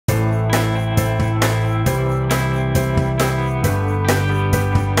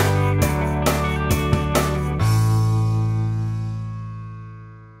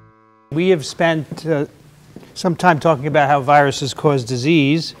we have spent some time talking about how viruses cause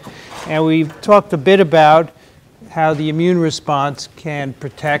disease, and we've talked a bit about how the immune response can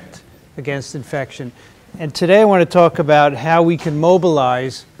protect against infection. And today I want to talk about how we can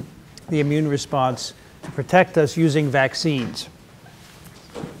mobilize the immune response to protect us using vaccines.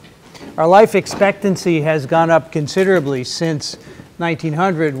 Our life expectancy has gone up considerably since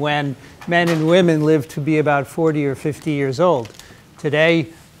 1900, when men and women lived to be about 40 or 50 years old. Today,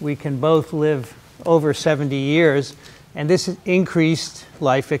 we can both live over 70 years, and this increased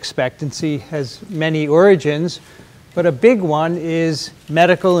life expectancy has many origins, but a big one is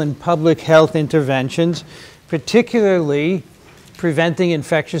medical and public health interventions, particularly preventing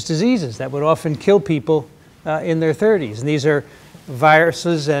infectious diseases that would often kill people in their 30s. And these are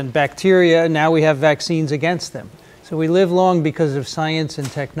viruses and bacteria, and now we have vaccines against them. So we live long because of science and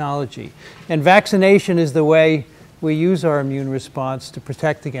technology. And vaccination is the way we use our immune response to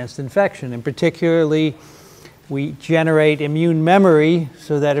protect against infection. And particularly, we generate immune memory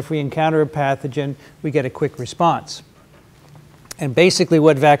so that if we encounter a pathogen, we get a quick response. And basically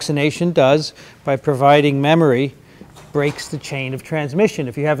what vaccination does, by providing memory, breaks the chain of transmission.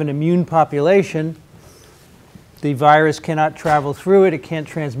 If you have an immune population, the virus cannot travel through it, it can't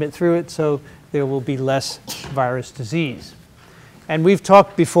transmit through it, so there will be less virus disease. And we've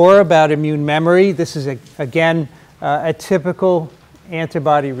talked before about immune memory. This is, again, a typical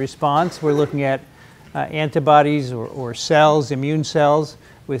antibody response. We're looking at antibodies or cells, immune cells,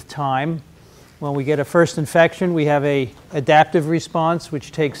 with time. When we get a first infection, we have an adaptive response,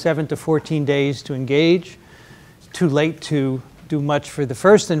 which takes 7 to 14 days to engage. It's too late to do much for the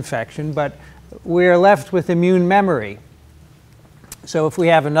first infection, but we're left with immune memory. So if we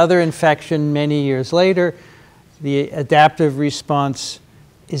have another infection many years later, the adaptive response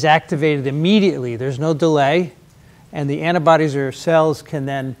is activated immediately. There's no delay, and the antibodies or cells can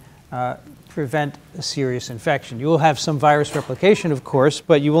then prevent a serious infection. You will have some virus replication, of course,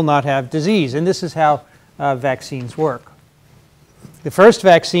 but you will not have disease, and this is how vaccines work. The first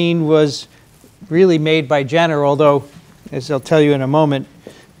vaccine was really made by Jenner, although, as I'll tell you in a moment,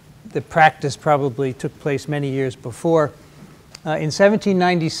 the practice probably took place many years before. In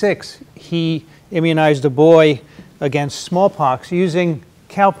 1796, he immunized a boy against smallpox using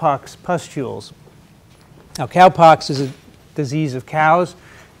cowpox pustules. Now, cowpox is a disease of cows.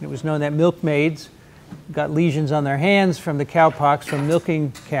 It was known that milkmaids got lesions on their hands from the cowpox from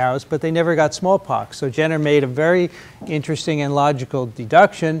milking cows, but they never got smallpox. So Jenner made a very interesting and logical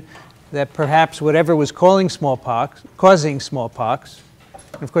deduction that perhaps whatever was causing smallpox,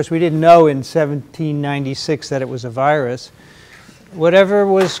 and of course we didn't know in 1796 that it was a virus, whatever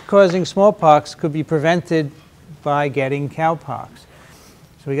was causing smallpox could be prevented by getting cowpox.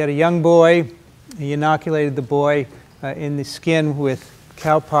 So we got a young boy, he inoculated the boy in the skin with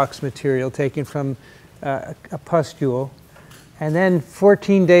cowpox material taken from a pustule, and then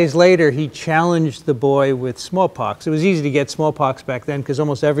 14 days later he challenged the boy with smallpox. It was easy to get smallpox back then because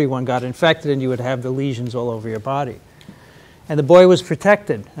almost everyone got infected and you would have the lesions all over your body. And the boy was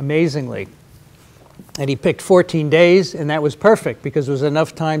protected, amazingly. And he picked 14 days, and that was perfect because it was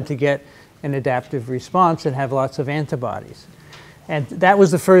enough time to get an adaptive response and have lots of antibodies. And that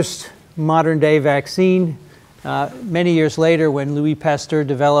was the first modern-day vaccine. Many years later, when Louis Pasteur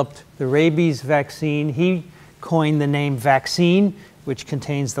developed the rabies vaccine, he coined the name vaccine, which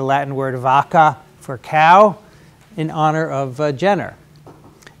contains the Latin word vacca for cow, in honor of Jenner.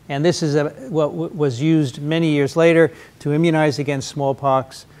 And this is what was used many years later to immunize against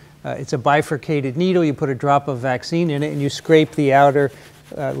smallpox. It's a bifurcated needle. You put a drop of vaccine in it, and you scrape the outer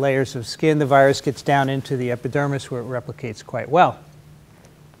layers of skin. The virus gets down into the epidermis, where it replicates quite well.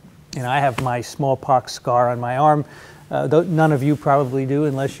 And I have my smallpox scar on my arm. None of you probably do,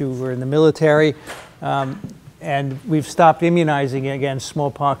 unless you were in the military. And we've stopped immunizing against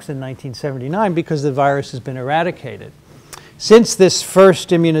smallpox in 1979 because the virus has been eradicated. Since this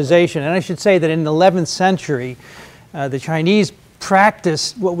first immunization, and I should say that in the 11th century, the Chinese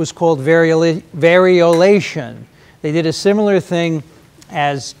practiced what was called variolation. They did a similar thing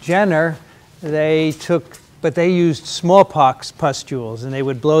as Jenner. But they used smallpox pustules, and they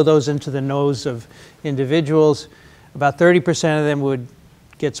would blow those into the nose of individuals. About 30% of them would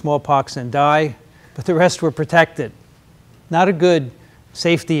get smallpox and die, but the rest were protected. Not a good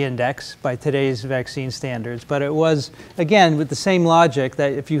safety index by today's vaccine standards, but it was, again, with the same logic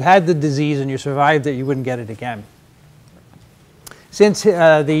that if you had the disease and you survived it, you wouldn't get it again. Since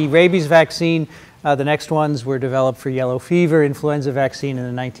the rabies vaccine, the next ones were developed for yellow fever, influenza vaccine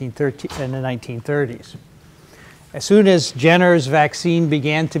in the 1930s. As soon as Jenner's vaccine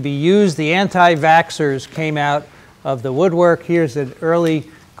began to be used, the anti-vaxxers came out of the woodwork. Here's an early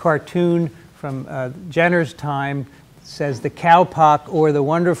cartoon from Jenner's time says the cowpox or the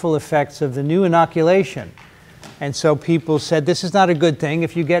wonderful effects of the new inoculation. And so people said, this is not a good thing.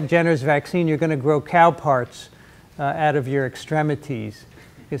 If you get Jenner's vaccine, you're going to grow cow parts out of your extremities.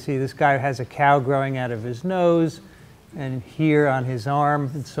 You can see this guy has a cow growing out of his nose and here on his arm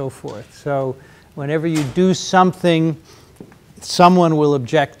and so forth. So whenever you do something, someone will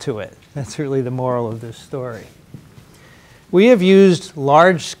object to it. That's really the moral of this story. We have used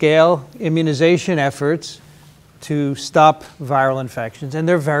large-scale immunization efforts to stop viral infections, and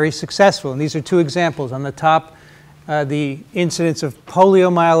they're very successful. And these are two examples. On the top, the incidence of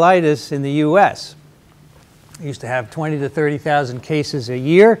poliomyelitis in the US. We used to have 20,000 to 30,000 cases a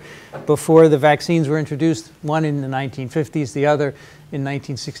year before the vaccines were introduced, one in the 1950s, the other in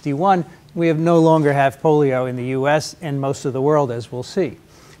 1961. We no longer have polio in the US and most of the world, as we'll see.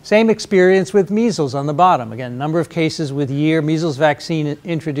 Same experience with measles on the bottom. Again, number of cases with year. Measles vaccine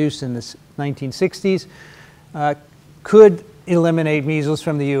introduced in the 1960s could eliminate measles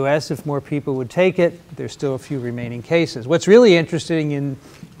from the US if more people would take it. There's still a few remaining cases. What's really interesting in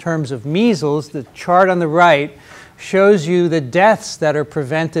terms of measles, the chart on the right shows you the deaths that are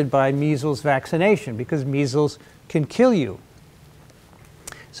prevented by measles vaccination, because measles can kill you.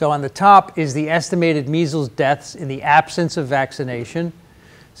 So on the top is the estimated measles deaths in the absence of vaccination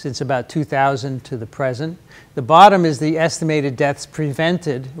since about 2000 to the present. The bottom is the estimated deaths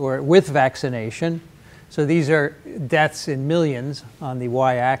prevented or with vaccination. So these are deaths in millions on the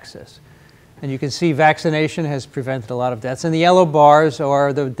y-axis. And you can see vaccination has prevented a lot of deaths. And the yellow bars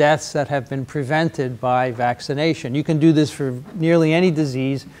are the deaths that have been prevented by vaccination. You can do this for nearly any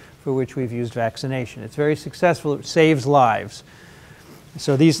disease for which we've used vaccination. It's very successful. It saves lives.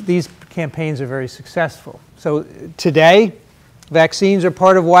 So these campaigns are very successful. So today, vaccines are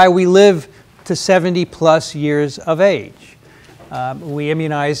part of why we live to 70+ years of age. We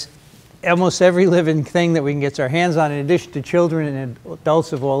immunize almost every living thing that we can get our hands on, in addition to children and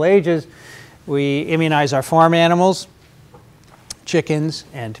adults of all ages. We immunize our farm animals, chickens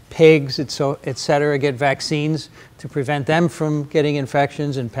and pigs, etc., get vaccines to prevent them from getting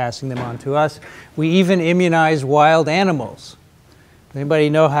infections and passing them on to us. We even immunize wild animals. Anybody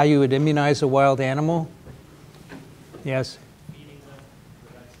know how you would immunize a wild animal? Yes?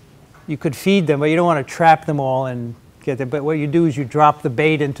 You could feed them, but you don't want to trap them all and get them. But what you do is you drop the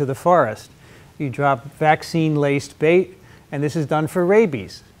bait into the forest. You drop vaccine-laced bait, and this is done for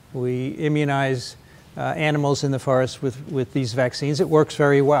rabies. We immunize animals in the forest with these vaccines. It works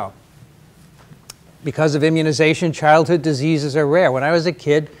very well. Because of immunization, childhood diseases are rare. When I was a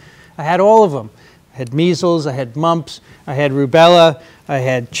kid, I had all of them. I had measles, I had mumps, I had rubella, I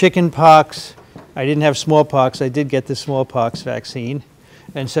had chicken pox. I didn't have smallpox. I did get the smallpox vaccine.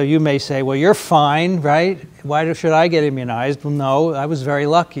 And so you may say, well, you're fine, right? Why should I get immunized? Well, no, I was very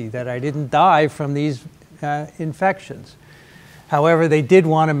lucky that I didn't die from these infections. However, they did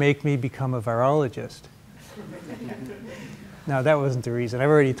want to make me become a virologist. No, that wasn't the reason. I've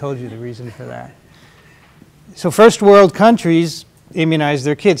already told you the reason for that. So first world countries immunize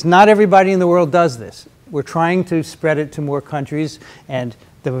their kids. Not everybody in the world does this. We're trying to spread it to more countries, and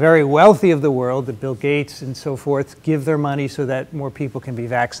the very wealthy of the world, the Bill Gates and so forth, give their money so that more people can be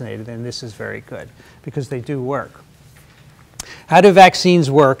vaccinated, and this is very good because they do work. How do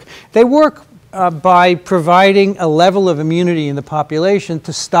vaccines work? They work by providing a level of immunity in the population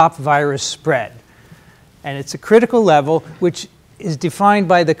to stop virus spread. And it's a critical level which is defined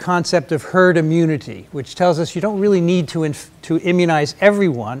by the concept of herd immunity, which tells us you don't really need to immunize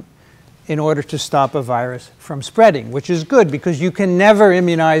everyone in order to stop a virus from spreading, which is good because you can never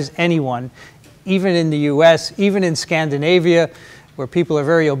immunize anyone, even in the US, even in Scandinavia, where people are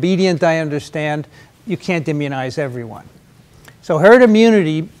very obedient, I understand, you can't immunize everyone. So herd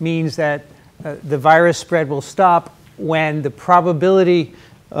immunity means that the virus spread will stop when the probability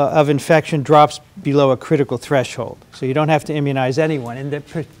of infection drops below a critical threshold. So you don't have to immunize anyone. And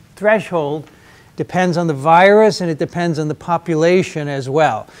the threshold depends on the virus, and it depends on the population as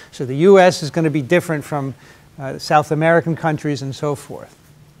well. So the US is going to be different from South American countries and so forth.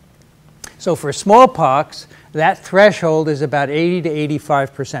 So for smallpox, that threshold is about 80 to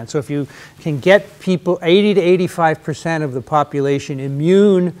 85%. So if you can get people, 80 to 85% of the population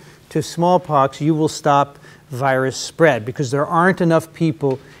immune to smallpox, you will stop virus spread because there aren't enough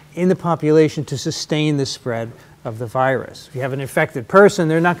people in the population to sustain the spread of the virus. If you have an infected person,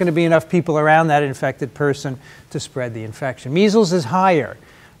 there are not going to be enough people around that infected person to spread the infection. Measles is higher.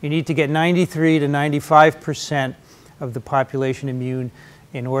 You need to get 93 to 95% of the population immune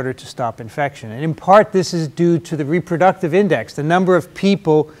in order to stop infection. And in part, this is due to the reproductive index, the number of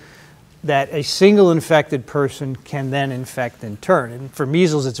people that a single infected person can then infect in turn. And for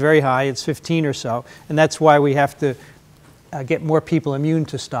measles, it's very high, it's 15 or so, and that's why we have to get more people immune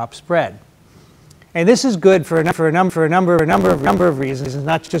to stop spread. And this is good for a number of reasons. It's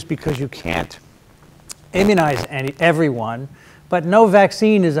not just because you can't immunize everyone, but no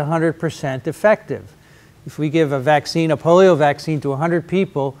vaccine is 100% effective. If we give a vaccine, a polio vaccine, to 100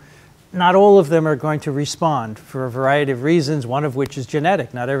 people, not all of them are going to respond for a variety of reasons, one of which is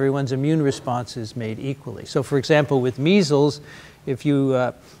genetic. Not everyone's immune response is made equally. So for example, with measles, if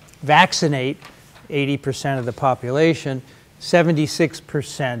you vaccinate 80% of the population,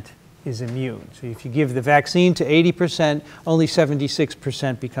 76% is immune. So if you give the vaccine to 80%, only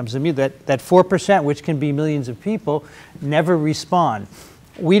 76% becomes immune. That 4%, which can be millions of people, never respond.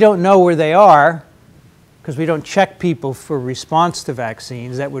 We don't know where they are because we don't check people for response to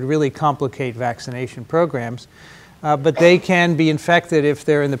vaccines. That would really complicate vaccination programs. But they can be infected if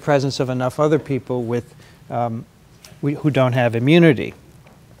they're in the presence of enough other people with, who don't have immunity.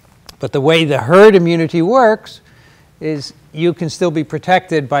 But the way the herd immunity works is you can still be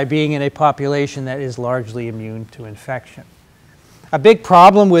protected by being in a population that is largely immune to infection. A big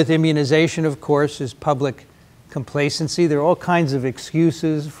problem with immunization, of course, is public complacency. There are all kinds of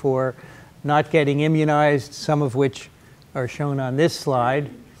excuses for not getting immunized, some of which are shown on this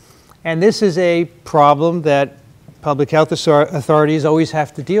slide. And this is a problem that public health authorities always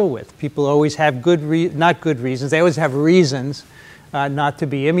have to deal with. People always have not good reasons, they always have reasons not to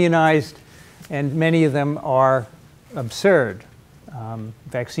be immunized, and many of them are absurd.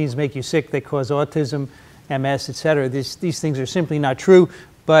 Vaccines make you sick, they cause autism, MS, etc. These things are simply not true,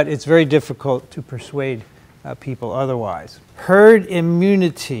 but it's very difficult to persuade people otherwise. Herd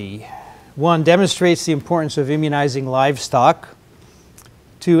immunity. 1, demonstrates the importance of immunizing livestock.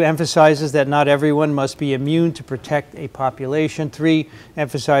 2, emphasizes that not everyone must be immune to protect a population. 3,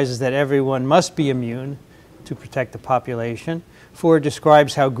 emphasizes that everyone must be immune to protect the population. 4,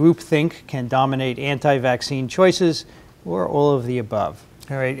 describes how groupthink can dominate anti-vaccine choices, or all of the above.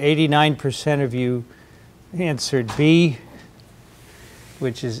 All right, 89% of you answered B,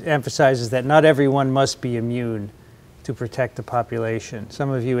 which emphasizes that not everyone must be immune to protect the population. Some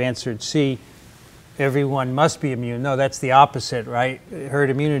of you answered C, everyone must be immune. No, that's the opposite, right?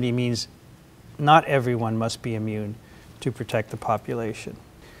 Herd immunity means not everyone must be immune to protect the population.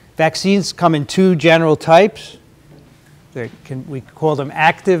 Vaccines come in 2 general types. We call them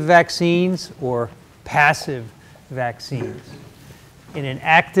active vaccines or passive vaccines. In an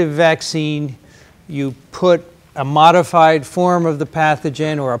active vaccine, you put a modified form of the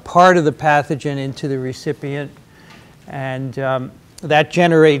pathogen or a part of the pathogen into the recipient, and that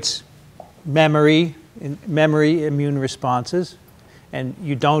generates memory immune responses, and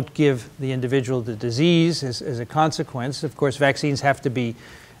you don't give the individual the disease as a consequence. Of course, vaccines have to be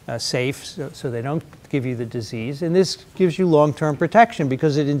safe, so they don't give you the disease, and this gives you long-term protection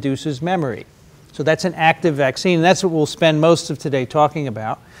because it induces memory. So that's an active vaccine, and that's what we'll spend most of today talking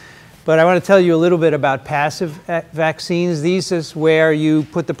about. But I want to tell you a little bit about passive vaccines. These is where you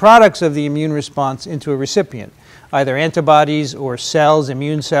put the products of the immune response into a recipient, either antibodies or cells,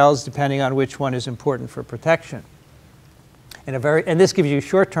 immune cells, depending on which one is important for protection. And this gives you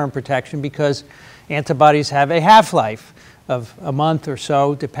short-term protection because antibodies have a half-life of a month or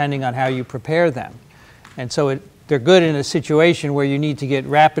so, depending on how you prepare them. And so they're good in a situation where you need to get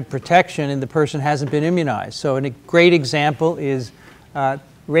rapid protection and the person hasn't been immunized. So a great example is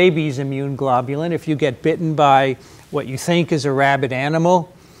rabies immune globulin. If you get bitten by what you think is a rabid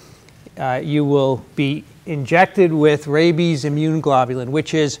animal, you will be injected with rabies immune globulin,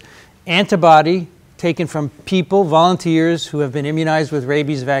 which is antibody taken from people, volunteers who have been immunized with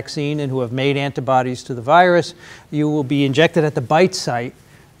rabies vaccine and who have made antibodies to the virus. You will be injected at the bite site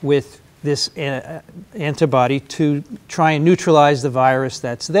with this antibody to try and neutralize the virus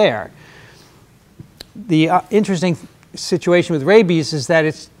that's there. The interesting situation with rabies is that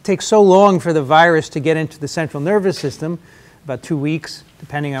it takes so long for the virus to get into the central nervous system, about 2 weeks,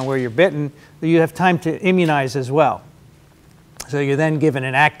 depending on where you're bitten, that you have time to immunize as well. So you're then given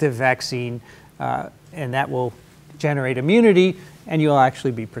an active vaccine, and that will generate immunity, and you'll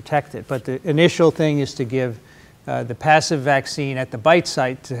actually be protected. But the initial thing is to give the passive vaccine at the bite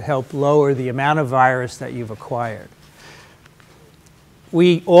site to help lower the amount of virus that you've acquired.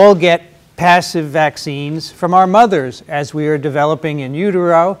 We all get passive vaccines from our mothers as we are developing in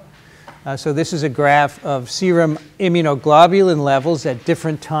utero. So this is a graph of serum immunoglobulin levels at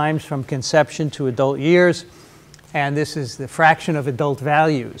different times from conception to adult years, and this is the fraction of adult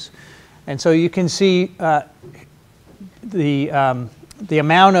values. And so you can see the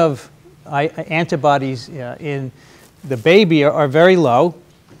amount of antibodies in the baby are very low,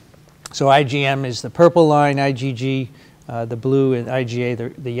 So IgM is the purple line, IgG the blue, and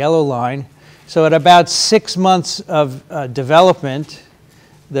IgA the yellow line. So at about 6 months of development,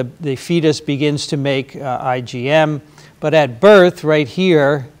 the fetus begins to make IgM. But at birth, right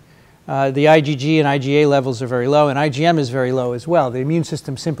here, the IgG and IgA levels are very low, and IgM is very low as well. The immune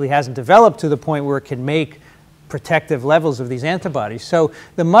system simply hasn't developed to the point where it can make protective levels of these antibodies. So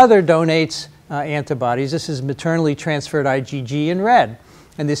the mother donates antibodies. This is maternally transferred IgG in red,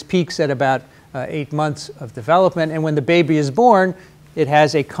 and this peaks at about 8 months of development. And when the baby is born, it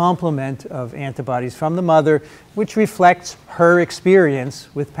has a complement of antibodies from the mother, which reflects her experience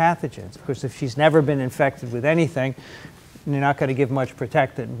with pathogens. Of course, if she's never been infected with anything, you're not going to give much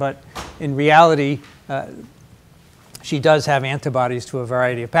protection. But in reality, she does have antibodies to a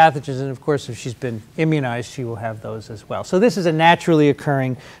variety of pathogens. And of course, if she's been immunized, she will have those as well. So this is a naturally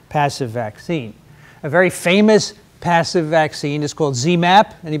occurring passive vaccine. A very famous passive vaccine is called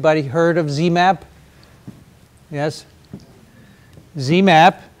ZMapp. Anybody heard of ZMapp? Yes?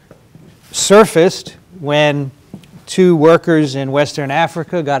 ZMapp surfaced when 2 workers in Western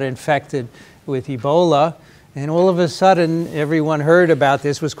Africa got infected with Ebola, and all of a sudden everyone heard about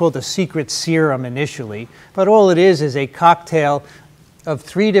this. It was called the secret serum initially, but all it is a cocktail of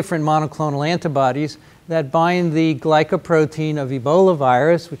 3 different monoclonal antibodies that bind the glycoprotein of Ebola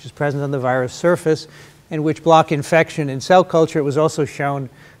virus, which is present on the virus surface, and which block infection in cell culture. It was also shown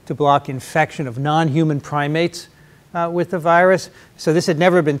to block infection of non-human primates with the virus. So this had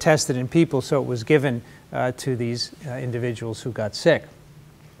never been tested in people, so it was given to these individuals who got sick.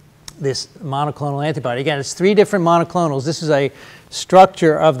 This monoclonal antibody, again, it's 3 different monoclonals. This is a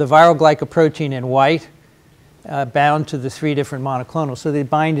structure of the viral glycoprotein in white bound to the 3 different monoclonals. So they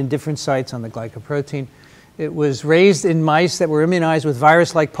bind in different sites on the glycoprotein. It was raised in mice that were immunized with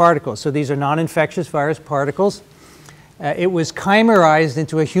virus-like particles. So these are non-infectious virus particles. It was chimerized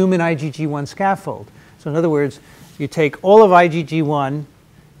into a human IgG1 scaffold. So in other words, you take all of IgG1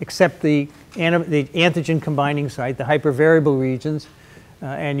 except the antigen combining site, the hypervariable regions,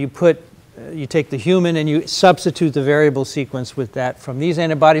 and you take the human and you substitute the variable sequence with that from these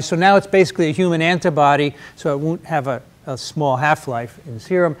antibodies. So now it's basically a human antibody, so it won't have a small half-life in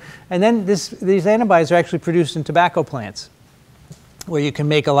serum. And then these antibodies are actually produced in tobacco plants, where you can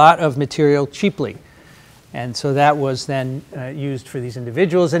make a lot of material cheaply. And so that was then used for these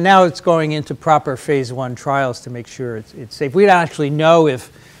individuals. And now it's going into proper phase 1 trials to make sure it's safe. We don't actually know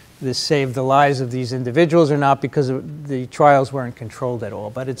if this saved the lives of these individuals or not, because the trials weren't controlled at all.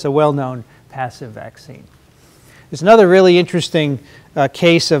 But it's a well-known passive vaccine. There's another really interesting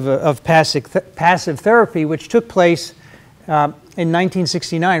case of passive therapy, which took place in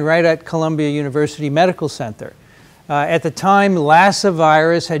 1969, right at Columbia University Medical Center. At the time, Lassa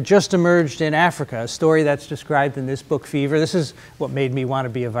virus had just emerged in Africa, a story that's described in this book, Fever. This is what made me want to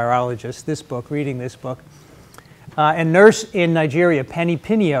be a virologist, this book, reading this book. A nurse in Nigeria, Penny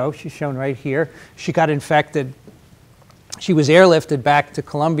Pinio, she's shown right here, she got infected. She was airlifted back to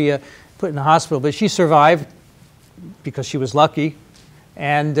Columbia, put in the hospital, but she survived because she was lucky.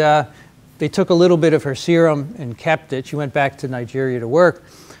 And they took a little bit of her serum and kept it. She went back to Nigeria to work.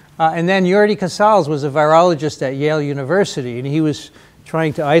 And then Jordi Casals was a virologist at Yale University, and he was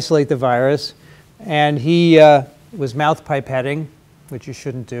trying to isolate the virus. And he was mouth pipetting, which you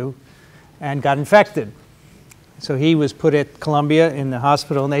shouldn't do, and got infected. So he was put at Columbia in the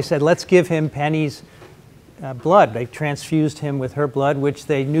hospital, and they said, let's give him Penny's blood. They transfused him with her blood, which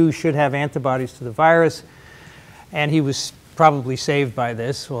they knew should have antibodies to the virus. And he was probably saved by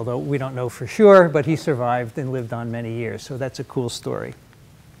this, although we don't know for sure, but he survived and lived on many years. So that's a cool story.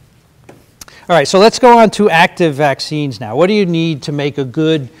 All right, so let's go on to active vaccines now. What do you need to make a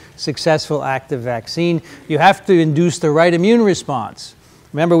good, successful active vaccine? You have to induce the right immune response.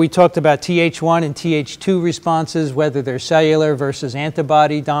 Remember, we talked about Th1 and Th2 responses, whether they're cellular versus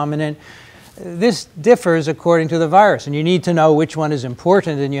antibody dominant. This differs according to the virus, and you need to know which one is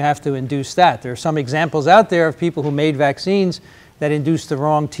important, and you have to induce that. There are some examples out there of people who made vaccines that induced the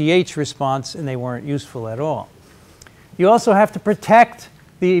wrong Th response, and they weren't useful at all. You also have to protect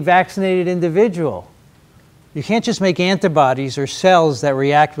the vaccinated individual. You can't just make antibodies or cells that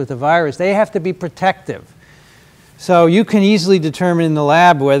react with the virus. They have to be protective. So you can easily determine in the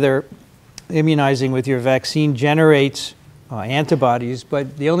lab whether immunizing with your vaccine generates antibodies,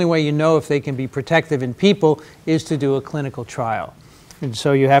 but the only way you know if they can be protective in people is to do a clinical trial. And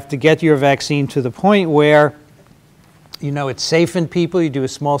so you have to get your vaccine to the point where you know it's safe in people. You do a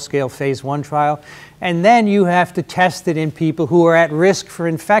small-scale phase 1 trial, and then you have to test it in people who are at risk for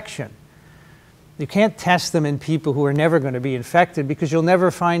infection. You can't test them in people who are never going to be infected, because you'll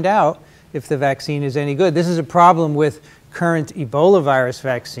never find out if the vaccine is any good. This is a problem with current Ebola virus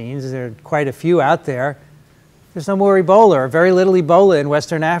vaccines. There are quite a few out there. There's no more Ebola, or very little Ebola in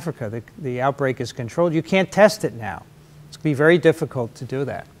Western Africa. The outbreak is controlled. You can't test it now. It's going to be very difficult to do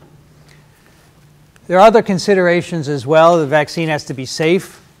that. There are other considerations as well. The vaccine has to be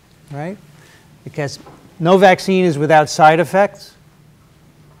safe, right? Because no vaccine is without side effects,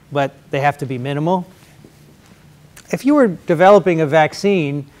 but they have to be minimal. If you were developing a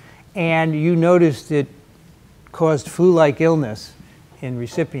vaccine and you noticed it caused flu-like illness in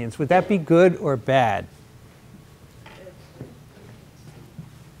recipients, would that be good or bad?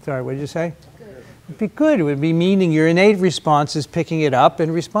 Sorry, what did you say? Good. It'd be good. It would be meaning your innate response is picking it up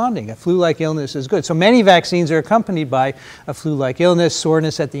and responding. A flu-like illness is good. So many vaccines are accompanied by a flu-like illness,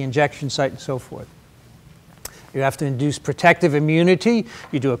 soreness at the injection site, and so forth. You have to induce protective immunity.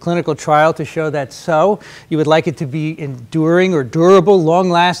 You do a clinical trial to show that's so. You would like it to be enduring or durable,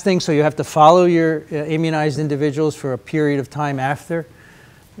 long-lasting, so you have to follow your immunized individuals for a period of time afterwards,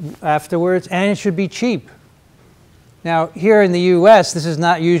 and it should be cheap. Now, here in the US, this is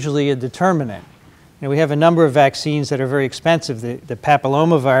not usually a determinant. Now, we have a number of vaccines that are very expensive. The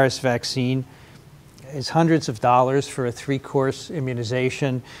papillomavirus vaccine is hundreds of dollars for a 3-course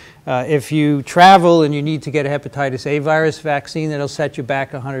immunization. If you travel and you need to get a hepatitis A virus vaccine, that'll set you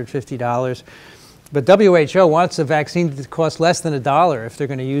back $150. But WHO wants a vaccine that costs less than $1 if they're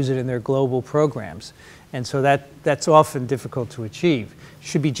going to use it in their global programs. And so that's often difficult to achieve. It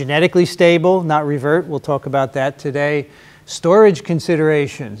should be genetically stable, not revert. We'll talk about that today. Storage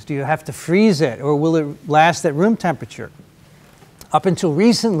considerations. Do you have to freeze it, or will it last at room temperature? Up until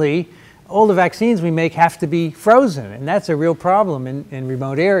recently, all the vaccines we make have to be frozen, and that's a real problem in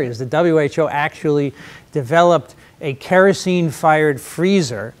remote areas. The WHO actually developed a kerosene-fired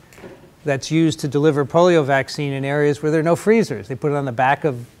freezer that's used to deliver polio vaccine in areas where there are no freezers. They put it on the back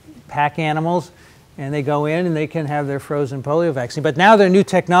of pack animals, and they go in and they can have their frozen polio vaccine. But now there are new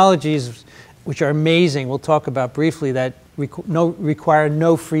technologies which are amazing, we'll talk about briefly, that require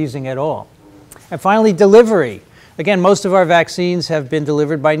no freezing at all. And finally, delivery. Again, most of our vaccines have been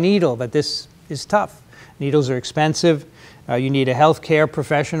delivered by needle, but this is tough. Needles are expensive. You need a healthcare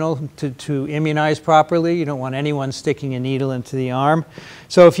professional to immunize properly. You don't want anyone sticking a needle into the arm.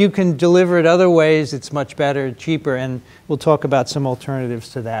 So if you can deliver it other ways, it's much better, cheaper, and we'll talk about some alternatives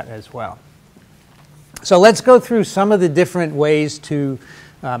to that as well. So let's go through some of the different ways to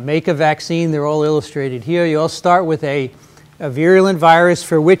make a vaccine. They're all illustrated here. You all start with a virulent virus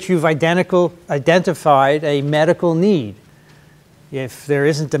for which you've identified a medical need. If there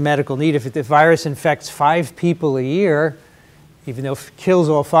isn't a medical need, if the virus infects 5 people a year, even though it kills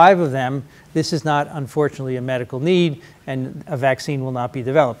all 5 of them, this is not, unfortunately, a medical need, and a vaccine will not be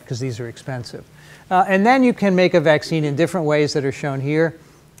developed because these are expensive. And then you can make a vaccine in different ways that are shown here.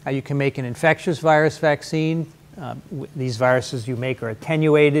 You can make an infectious virus vaccine. These viruses you make are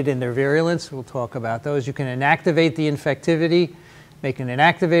attenuated in their virulence. We'll talk about those. You can inactivate the infectivity, make an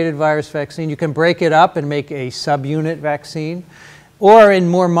inactivated virus vaccine. You can break it up and make a subunit vaccine. Or in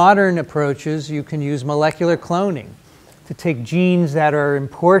more modern approaches, you can use molecular cloning to take genes that are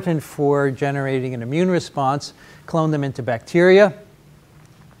important for generating an immune response, clone them into bacteria,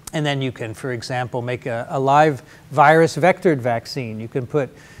 and then you can, for example, make a live virus vectored vaccine. You can put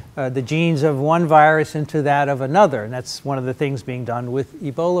the genes of one virus into that of another, and that's one of the things being done with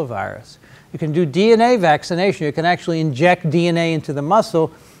Ebola virus. You can do DNA vaccination. You can actually inject DNA into the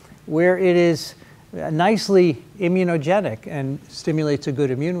muscle where it is nicely immunogenic and stimulates a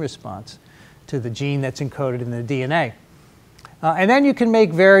good immune response to the gene that's encoded in the DNA. And then you can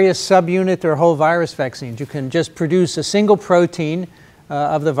make various subunit or whole virus vaccines. You can just produce a single protein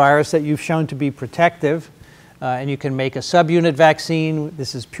of the virus that you've shown to be protective, and you can make a subunit vaccine.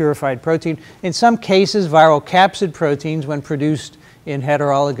 This is purified protein. In some cases, viral capsid proteins, when produced in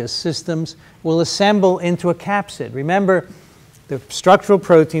heterologous systems, will assemble into a capsid. Remember, the structural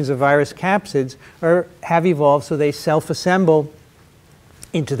proteins of virus capsids have evolved so they self-assemble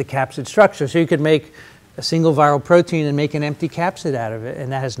into the capsid structure. So you could make a single viral protein and make an empty capsid out of it,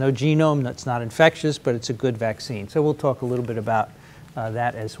 and that has no genome, that's not infectious, but it's a good vaccine. So we'll talk a little bit about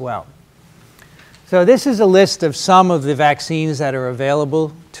that as well. So this is a list of some of the vaccines that are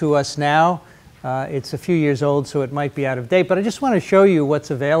available to us now. It's a few years old, so it might be out of date, but I just want to show you what's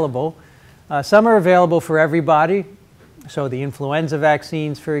available. Some are available for everybody. So the influenza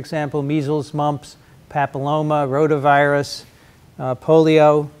vaccines, for example, measles, mumps, papilloma, rotavirus,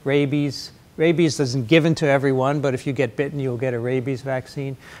 polio, rabies. Rabies isn't given to everyone, but if you get bitten, you'll get a rabies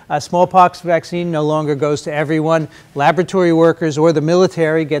vaccine. Smallpox vaccine no longer goes to everyone. Laboratory workers or the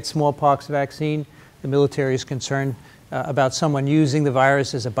military get smallpox vaccine. The military is concerned about someone using the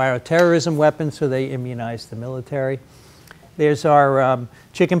virus as a bioterrorism weapon, so they immunized the military. There's our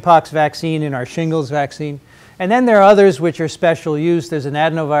chickenpox vaccine and our shingles vaccine. And then there are others which are special use. There's an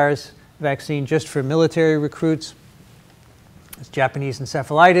adenovirus vaccine just for military recruits. It's Japanese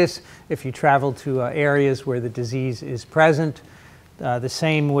encephalitis if you travel to areas where the disease is present. The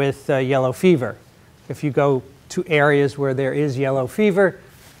same with yellow fever. If you go to areas where there is yellow fever,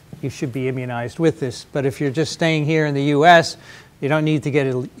 you should be immunized with this. But if you're just staying here in the US, you don't need to get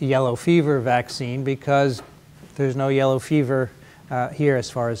a yellow fever vaccine because there's no yellow fever here as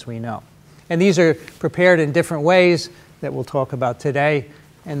far as we know. And these are prepared in different ways that we'll talk about today,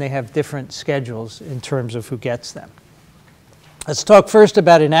 and they have different schedules in terms of who gets them. Let's talk first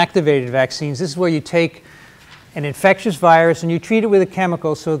about inactivated vaccines. This is where you take an infectious virus and you treat it with a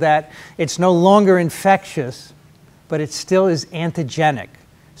chemical so that it's no longer infectious, but it still is antigenic.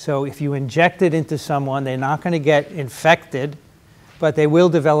 So if you inject it into someone, they're not going to get infected, but they will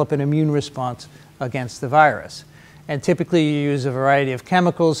develop an immune response against the virus. And typically you use a variety of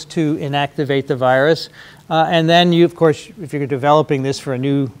chemicals to inactivate the virus. And then you, of course, if you're developing this for a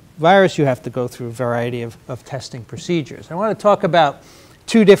new virus, you have to go through a variety of testing procedures. I want to talk about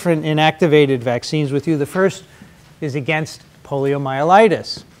two different inactivated vaccines with you. The first is against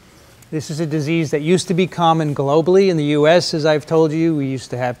poliomyelitis. This is a disease that used to be common globally. In the US, as I've told you, we used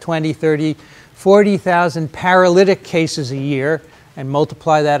to have 20, 30, 40,000 paralytic cases a year, and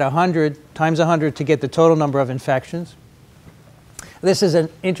multiply that 100 times 100 to get the total number of infections. This is an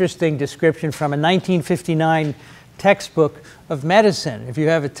interesting description from a 1959 textbook of medicine. If you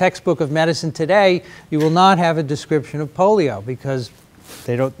have a textbook of medicine today, you will not have a description of polio because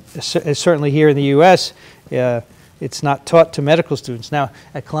they don't, certainly here in the US, it's not taught to medical students. Now,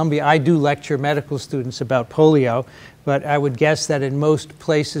 at Columbia, I do lecture medical students about polio, but I would guess that in most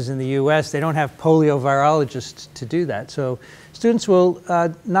places in the US, they don't have poliovirologists to do that. So students will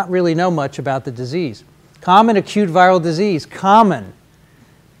not really know much about the disease. Common acute viral disease, common.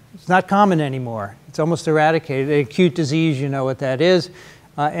 It's not common anymore. It's almost eradicated. An acute disease, you know what that is.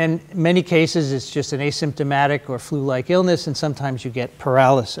 And in many cases, it's just an asymptomatic or flu-like illness, and sometimes you get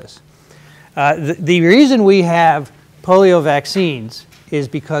paralysis. The reason we have polio vaccines is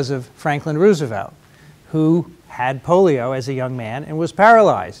because of Franklin Roosevelt, who had polio as a young man and was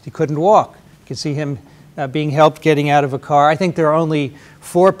paralyzed. He couldn't walk. You can see him being helped getting out of a car. I think there are only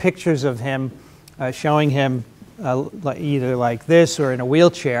 4 pictures of him showing him either like this or in a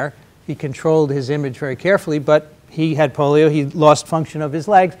wheelchair. He controlled his image very carefully, but he had polio. He lost function of his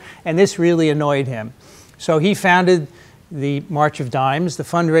legs, and this really annoyed him. So he founded the March of Dimes, the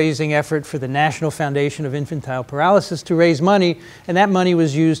fundraising effort for the National Foundation of Infantile Paralysis, to raise money, and that money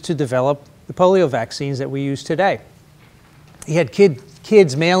was used to develop the polio vaccines that we use today. He had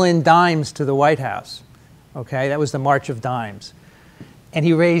kids mail in dimes to the White House. Okay, that was the March of Dimes. And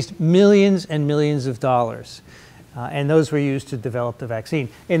he raised millions and millions of dollars. And those were used to develop the vaccine.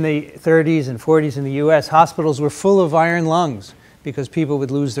 In the 30s and 40s in the US, hospitals were full of iron lungs because people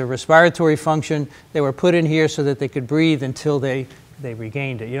would lose their respiratory function. They were put in here so that they could breathe until they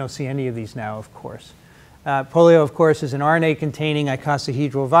regained it. You don't see any of these now, of course. Polio, of course, is an RNA-containing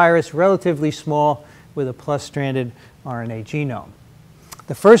icosahedral virus, relatively small, with a plus-stranded RNA genome.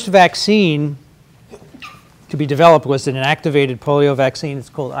 The first vaccine to be developed was an inactivated polio vaccine. It's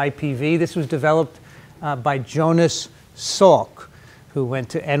called IPV. This was developed by Jonas Salk, who went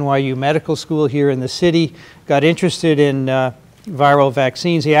to NYU Medical School here in the city, got interested in viral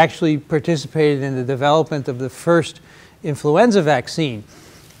vaccines. He actually participated in the development of the first influenza vaccine.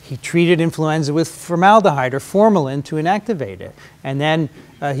 He treated influenza with formaldehyde or formalin to inactivate it. And then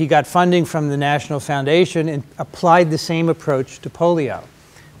he got funding from the National Foundation and applied the same approach to polio.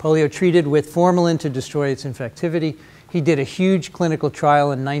 Polio treated with formalin to destroy its infectivity. He did a huge clinical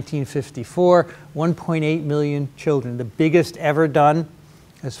trial in 1954, 1.8 million children, the biggest ever done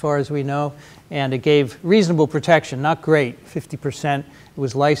as far as we know, and it gave reasonable protection, not great, 50%. It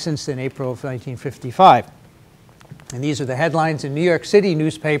was licensed in April of 1955. And these are the headlines in New York City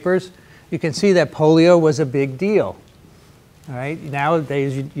newspapers. You can see that polio was a big deal. All right?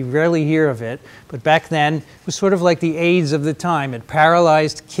 Nowadays, you rarely hear of it, but back then, it was sort of like the AIDS of the time. It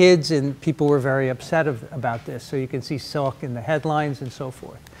paralyzed kids, and people were very upset about this. So you can see Salk in the headlines and so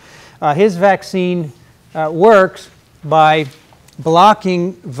forth. His vaccine works by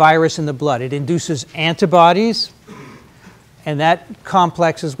blocking virus in the blood. It induces antibodies, and that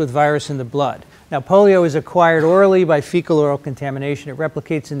complexes with virus in the blood. Now, polio is acquired orally by fecal-oral contamination. It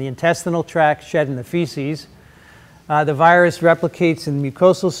replicates in the intestinal tract, shed in the feces. The virus replicates in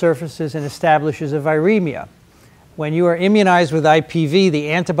mucosal surfaces and establishes a viremia. When you are immunized with IPV, the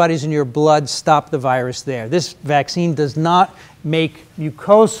antibodies in your blood stop the virus there. This vaccine does not make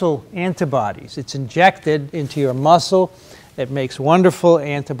mucosal antibodies. It's injected into your muscle. It makes wonderful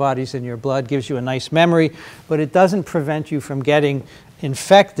antibodies in your blood, gives you a nice memory, but it doesn't prevent you from getting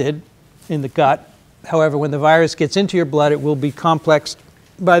infected in the gut. However, when the virus gets into your blood, it will be complexed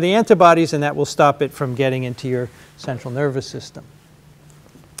by the antibodies, and that will stop it from getting into your central nervous system.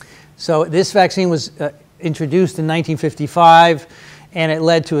 So this vaccine was introduced in 1955, and it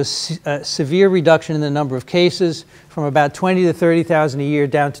led to a severe reduction in the number of cases from about 20 to 30,000 a year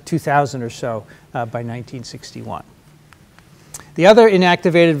down to 2,000 or so by 1961. The other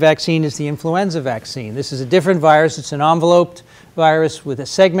inactivated vaccine is the influenza vaccine. This is a different virus. It's an enveloped virus with a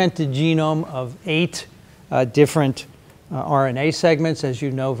segmented genome of 8 different RNA segments, as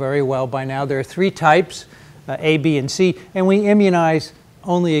you know very well by now. There are 3 types, A, B, and C, and we immunize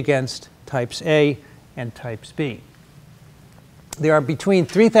only against types A and types B. There are between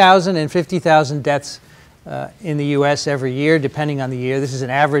 3,000 and 50,000 deaths in the US every year, depending on the year. This is an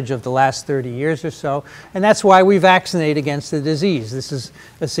average of the last 30 years or so, and that's why we vaccinate against the disease. This is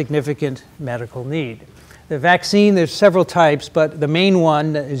a significant medical need. The vaccine, there's several types, but the main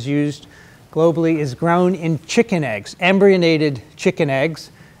one that is used globally is grown in chicken eggs, embryonated chicken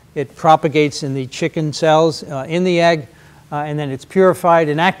eggs. It propagates in the chicken cells in the egg, and then it's purified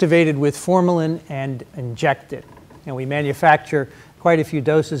and activated with formalin and injected. And we manufacture quite a few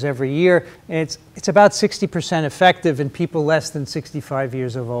doses every year, and it's about 60% effective in people less than 65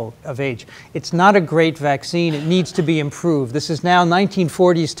 years of age. It's not a great vaccine. It needs to be improved. This is now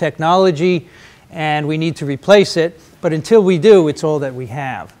 1940s technology, and we need to replace it, but until we do, it's all that we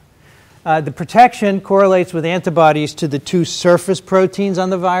have. The protection correlates with antibodies to the 2 surface proteins on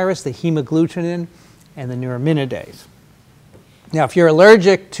the virus, the hemagglutinin and the neuraminidase. Now, if you're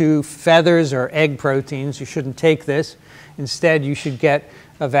allergic to feathers or egg proteins, you shouldn't take this. Instead, you should get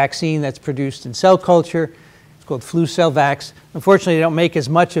a vaccine that's produced in cell culture. It's called Flucelvax. Unfortunately, they don't make as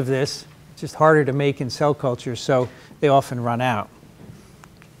much of this. It's just harder to make in cell culture, so they often run out.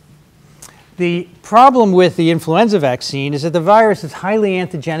 The problem with the influenza vaccine is that the virus is highly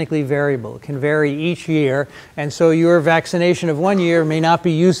antigenically variable. It can vary each year, and so your vaccination of one year may not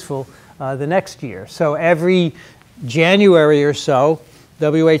be useful the next year. So every January or so,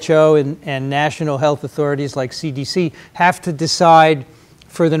 WHO and national health authorities like CDC have to decide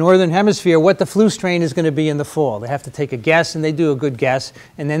for the Northern Hemisphere what the flu strain is going to be in the fall. They have to take a guess, and they do a good guess,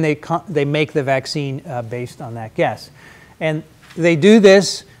 and then they make the vaccine based on that guess. And they do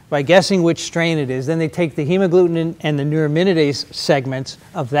this by guessing which strain it is. Then they take the hemagglutinin and the neuraminidase segments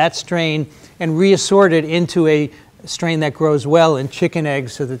of that strain and reassort it into a strain that grows well in chicken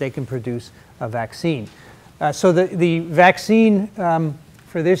eggs so that they can produce a vaccine. So the vaccine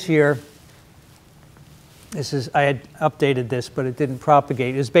for this year, I had updated this, but it didn't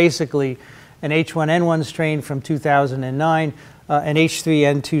propagate, is basically an H1N1 strain from 2009, an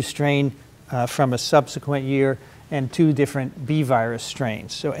H3N2 strain from a subsequent year, and 2 different B virus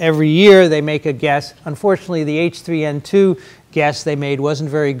strains. So every year they make a guess. Unfortunately, the H3N2 guess they made wasn't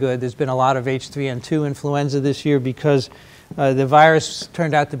very good. There's been a lot of H3N2 influenza this year because the virus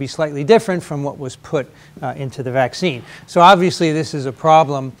turned out to be slightly different from what was put into the vaccine. So obviously this is a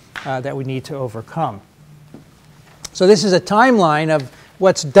problem that we need to overcome. So this is a timeline of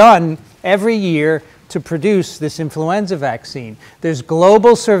what's done every year to produce this influenza vaccine. There's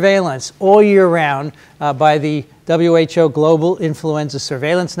global surveillance all year round by the WHO Global Influenza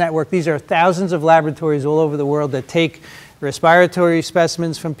Surveillance Network. These are thousands of laboratories all over the world that take respiratory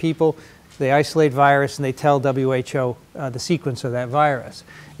specimens from people. They isolate virus and they tell WHO the sequence of that virus.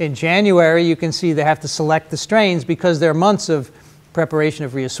 In January, you can see they have to select the strains because there are months of preparation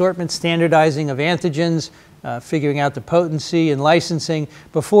of reassortment, standardizing of antigens, figuring out the potency and licensing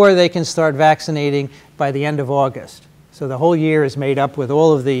before they can start vaccinating by the end of August. So the whole year is made up with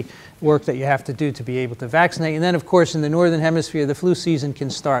all of the work that you have to do to be able to vaccinate. And then, of course, in the Northern Hemisphere, the flu season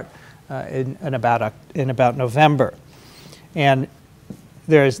can start in about November. And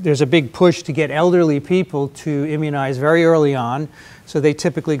there's a big push to get elderly people to immunize very early on. So they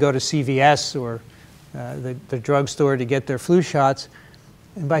typically go to CVS or the drugstore to get their flu shots.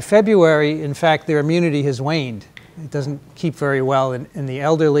 And by February, in fact, their immunity has waned. It doesn't keep very well in the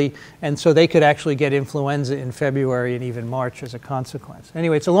elderly, and so they could actually get influenza in February and even March as a consequence.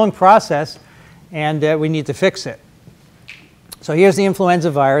 Anyway, it's a long process, and we need to fix it. So here's the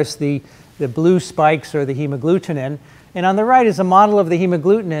influenza virus. The blue spikes are the hemagglutinin, and on the right is a model of the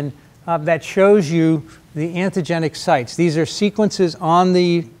hemagglutinin that shows you the antigenic sites. These are sequences on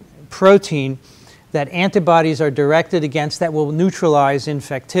the protein that antibodies are directed against that will neutralize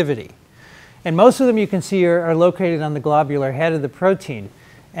infectivity. And most of them you can see are located on the globular head of the protein.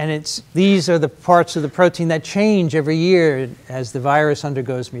 And these are the parts of the protein that change every year as the virus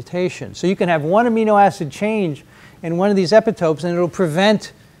undergoes mutation. So you can have one amino acid change in one of these epitopes, and it'll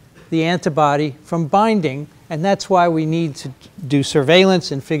prevent the antibody from binding. And that's why we need to do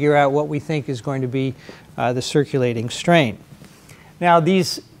surveillance and figure out what we think is going to be the circulating strain. Now,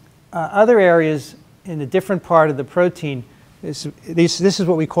 these other areas in a different part of the protein, this is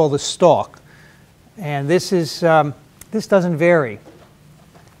what we call the stalk. And this doesn't vary.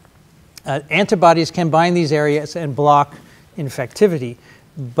 Antibodies can bind these areas and block infectivity,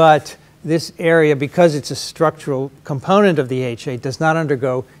 but this area, because it's a structural component of the HA, does not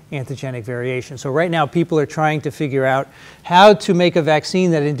undergo antigenic variation. So right now people are trying to figure out how to make a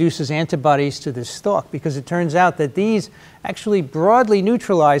vaccine that induces antibodies to this stalk, because it turns out that these actually broadly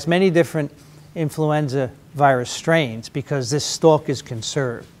neutralize many different influenza virus strains because this stalk is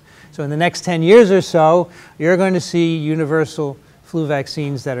conserved. So in the next 10 years or so, you're going to see universal flu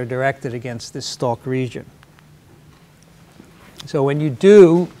vaccines that are directed against this stalk region. So when you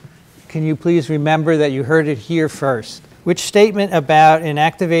do, can you please remember that you heard it here first? Which statement about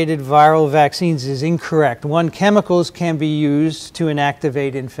inactivated viral vaccines is incorrect? 1, chemicals can be used to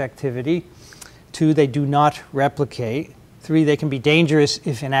inactivate infectivity. 2, they do not replicate. 3, they can be dangerous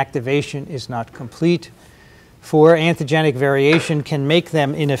if inactivation is not complete. 4, antigenic variation can make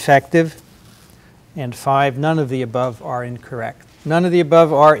them ineffective. And 5, none of the above are incorrect. None of the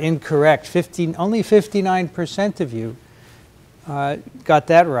above are incorrect. Only 59% of you got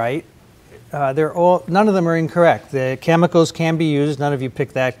that right. None of them are incorrect. The chemicals can be used. None of you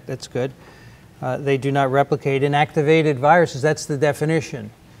picked that. That's good. They do not replicate. Inactivated viruses, that's the definition,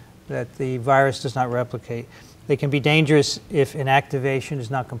 that the virus does not replicate. They can be dangerous if inactivation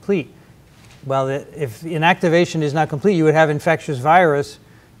is not complete. Well, if inactivation is not complete, you would have infectious virus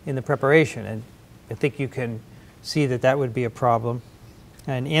in the preparation, and I think you can see that that would be a problem.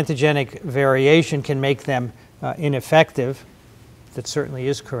 And antigenic variation can make them ineffective. That certainly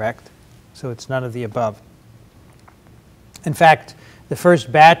is correct. So it's none of the above. In fact, the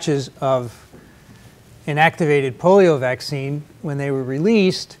first batches of inactivated polio vaccine, when they were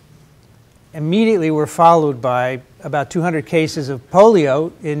released, immediately were followed by about 200 cases of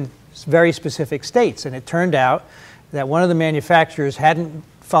polio in very specific states. And it turned out that one of the manufacturers hadn't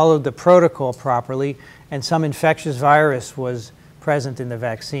followed the protocol properly, and some infectious virus was present in the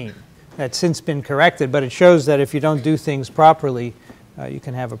vaccine. That's since been corrected, but it shows that if you don't do things properly, you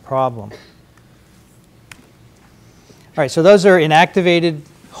can have a problem. All right, so those are inactivated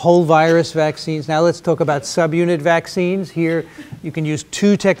whole virus vaccines. Now let's talk about subunit vaccines. Here you can use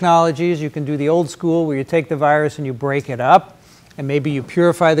 2 technologies. You can do the old school where you take the virus and you break it up, and maybe you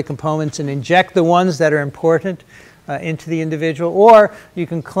purify the components and inject the ones that are important into the individual, or you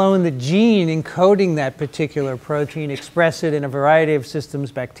can clone the gene encoding that particular protein, express it in a variety of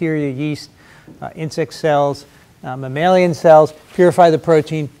systems, bacteria, yeast, insect cells, mammalian cells, purify the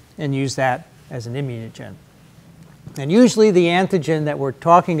protein, and use that as an immunogen. And usually the antigen that we're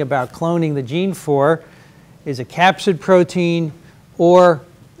talking about cloning the gene for is a capsid protein or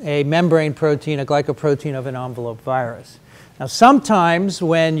a membrane protein, a glycoprotein of an envelope virus. Now sometimes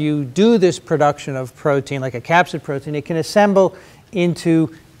when you do this production of protein, like a capsid protein, it can assemble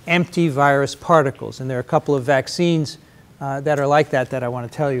into empty virus particles. And there are a couple of vaccines that are like that I want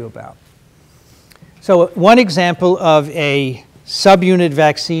to tell you about. So one example of a subunit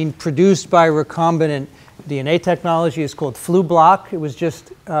vaccine produced by recombinant DNA technology is called FluBlock. It was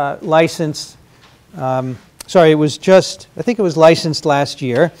just licensed, I think it was licensed last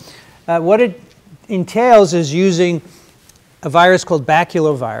year. What it entails is using a virus called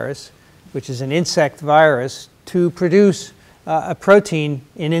baculovirus, which is an insect virus, to produce a protein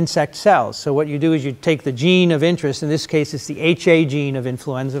in insect cells. So what you do is you take the gene of interest, in this case it's the HA gene of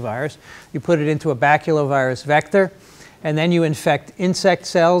influenza virus, you put it into a baculovirus vector, and then you infect insect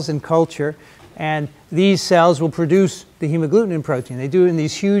cells in culture, and these cells will produce the hemagglutinin protein. They do it in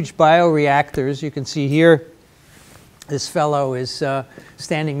these huge bioreactors. You can see here this fellow is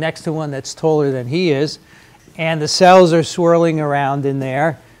standing next to one that's taller than he is, and the cells are swirling around in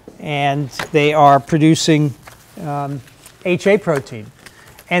there, and they are producing HA protein.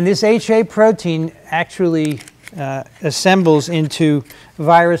 And this HA protein actually assembles into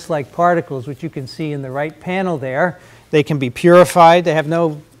virus-like particles, which you can see in the right panel there. They can be purified. They have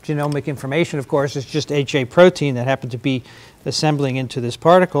no genomic information, of course. It's just HA protein that happened to be assembling into this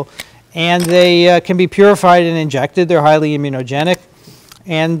particle. And they can be purified and injected. They're highly immunogenic,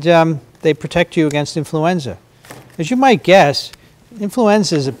 and they protect you against influenza. As you might guess,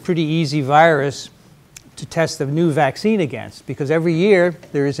 influenza is a pretty easy virus to test a new vaccine against, because every year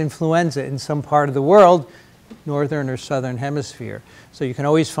there is influenza in some part of the world, northern or southern hemisphere. So you can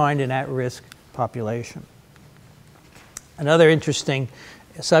always find an at-risk population. Another interesting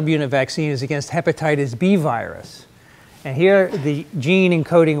subunit vaccine is against hepatitis B virus. And here the gene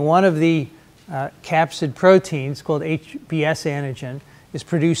encoding one of the capsid proteins called HBs antigen is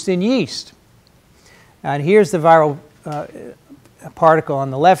produced in yeast. And here's the viral particle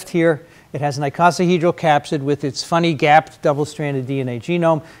on the left here. It has an icosahedral capsid with its funny gapped double-stranded DNA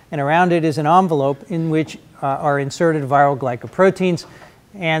genome, and around it is an envelope in which are inserted viral glycoproteins.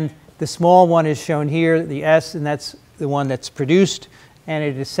 And the small one is shown here, the S, and that's the one that's produced, and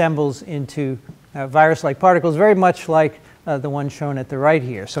it assembles into virus-like particles, very much like the one shown at the right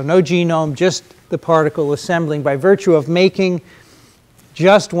here. So no genome, just the particle assembling by virtue of making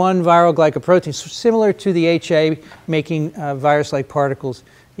just one viral glycoprotein, similar to the HA making virus-like particles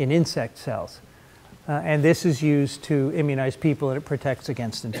in insect cells. And this is used to immunize people, and it protects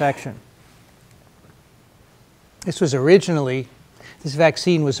against infection. This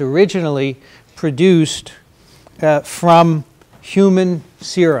vaccine was originally produced from human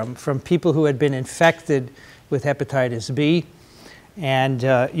serum, from people who had been infected with hepatitis B. And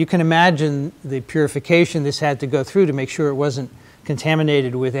you can imagine the purification this had to go through to make sure it wasn't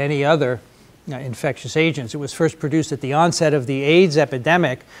contaminated with any other infectious agents. It was first produced at the onset of the AIDS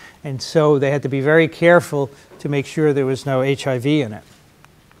epidemic, and so they had to be very careful to make sure there was no HIV in it.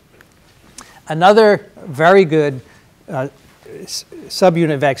 Another very good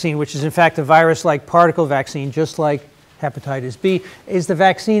subunit vaccine, which is in fact a virus-like particle vaccine, just like hepatitis B, is the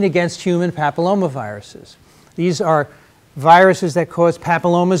vaccine against human papillomaviruses. These are viruses that cause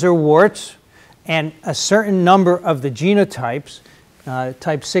papillomas or warts, and a certain number of the genotypes,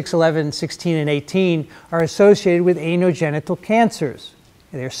 type 6, 11, 16, and 18, are associated with anogenital cancers.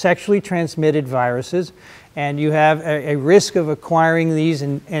 They're sexually transmitted viruses, and you have a risk of acquiring these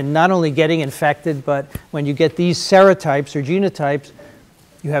and not only getting infected, but when you get these serotypes or genotypes,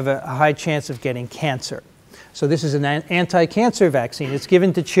 you have a high chance of getting cancer. So this is an anti-cancer vaccine. It's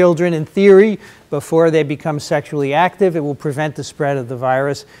given to children in theory before they become sexually active. It will prevent the spread of the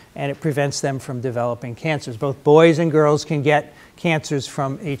virus, and it prevents them from developing cancers. Both boys and girls can get cancers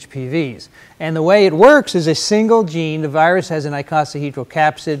from HPVs. And the way it works is a single gene. The virus has an icosahedral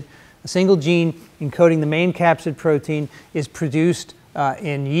capsid. A single gene encoding the main capsid protein is produced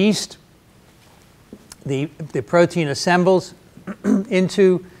in yeast. The protein assembles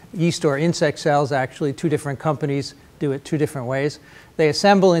into yeast or insect cells, actually. Two different companies do it two different ways. They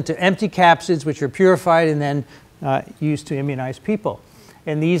assemble into empty capsids, which are purified and then used to immunize people.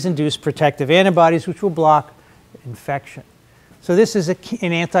 And these induce protective antibodies, which will block infection. So this is an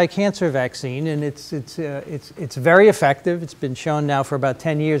anti-cancer vaccine, and it's very effective. It's been shown now for about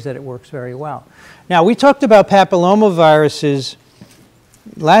 10 years that it works very well. Now, we talked about papillomaviruses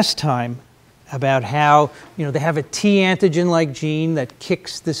last time, about how they have a T antigen-like gene that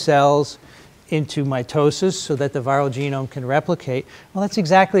kicks the cells into mitosis so that the viral genome can replicate. Well, that's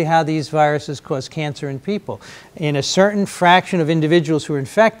exactly how these viruses cause cancer in people. In a certain fraction of individuals who are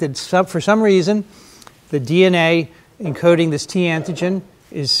infected, for some reason, the DNA encoding this T antigen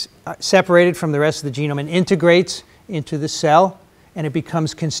is separated from the rest of the genome and integrates into the cell, and it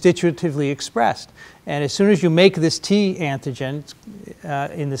becomes constitutively expressed. And as soon as you make this T antigen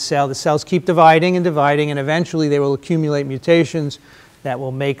in the cells keep dividing and dividing, and eventually they will accumulate mutations that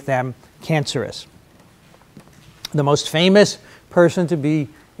will make them cancerous. The most famous person to be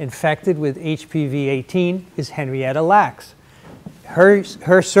infected with HPV-18 is Henrietta Lacks.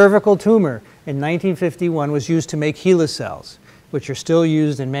 Her cervical tumor in 1951 was used to make HeLa cells, which are still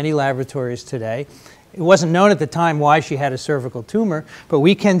used in many laboratories today. It wasn't known at the time why she had a cervical tumor, but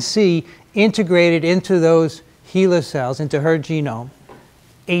we can see integrated into those HeLa cells, into her genome,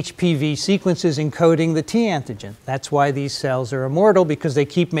 HPV sequences encoding the T antigen. That's why these cells are immortal, because they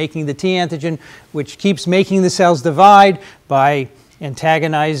keep making the T antigen, which keeps making the cells divide by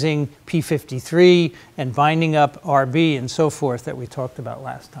antagonizing p53 and binding up RB and so forth that we talked about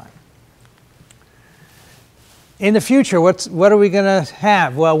last time. In the future, what are we going to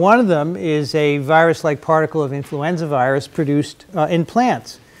have? Well, one of them is a virus-like particle of influenza virus produced in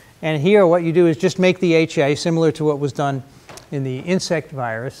plants. And here what you do is just make the HA, similar to what was done in the insect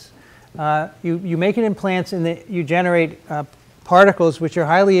virus. You make it in plants, and you generate particles which are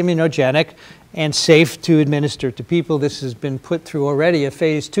highly immunogenic and safe to administer to people. This has been put through already a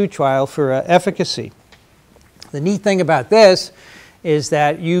phase 2 trial for efficacy. The neat thing about this is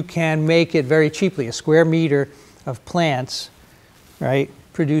that you can make it very cheaply. A square meter of plants, right,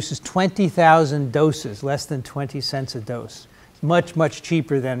 produces 20,000 doses, less than 20 cents a dose. much, much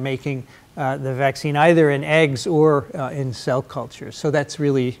cheaper than making the vaccine either in eggs or in cell cultures. So that's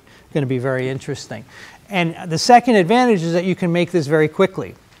really going to be very interesting. And the second advantage is that you can make this very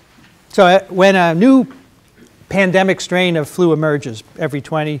quickly. So when a new pandemic strain of flu emerges every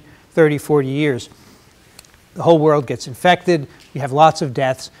 20, 30, 40 years, the whole world gets infected, you have lots of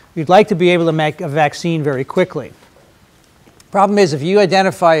deaths. You'd like to be able to make a vaccine very quickly. Problem is, if you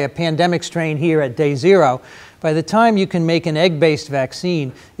identify a pandemic strain here at day 0, by the time you can make an egg-based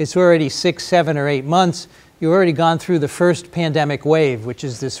vaccine, it's already 6, 7, or 8 months. You've already gone through the first pandemic wave, which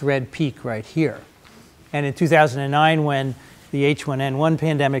is this red peak right here. And in 2009, when the H1N1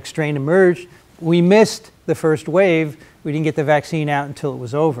 pandemic strain emerged, we missed the first wave. We didn't get the vaccine out until it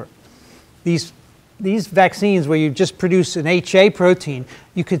was over. These vaccines where you just produce an HA protein,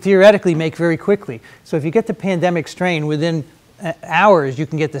 you could theoretically make very quickly. So if you get the pandemic strain, within hours you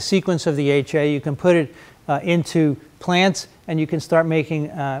can get the sequence of the HA, you can put it into plants, and you can start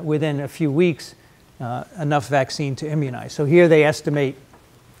making, within a few weeks, enough vaccine to immunize. So here they estimate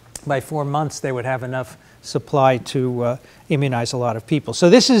by 4 months they would have enough supply to immunize a lot of people. So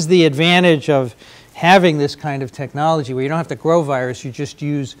this is the advantage of having this kind of technology where you don't have to grow virus, you just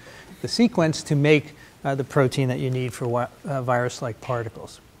use the sequence to make the protein that you need for virus-like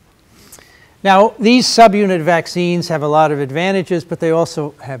particles. Now, these subunit vaccines have a lot of advantages, but they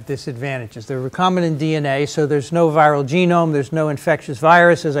also have disadvantages. They're recombinant DNA, so there's no viral genome, there's no infectious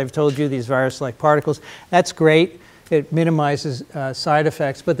virus, as I've told you, these virus-like particles. That's great. It minimizes side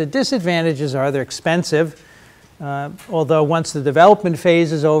effects, but the disadvantages are they're expensive, although once the development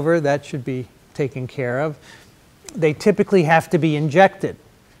phase is over, that should be taken care of. They typically have to be injected,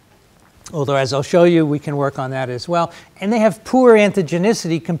 although as I'll show you, we can work on that as well. And they have poor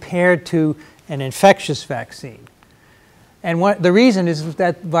antigenicity compared to an infectious vaccine. And the reason is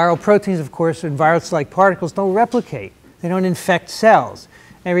that viral proteins, of course, and virus-like particles don't replicate. They don't infect cells.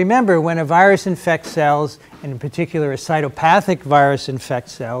 And remember, when a virus infects cells, and in particular a cytopathic virus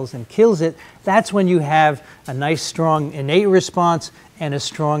infects cells and kills it, that's when you have a nice strong innate response and a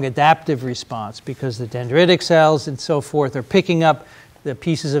strong adaptive response, because the dendritic cells and so forth are picking up the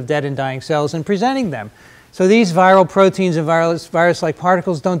pieces of dead and dying cells and presenting them. So these viral proteins and virus-like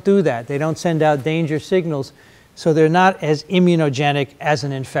particles don't do that. They don't send out danger signals, so they're not as immunogenic as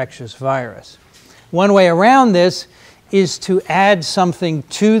an infectious virus. One way around this is to add something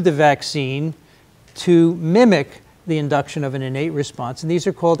to the vaccine to mimic the induction of an innate response, and these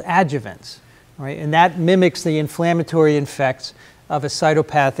are called adjuvants, right? And that mimics the inflammatory effects of a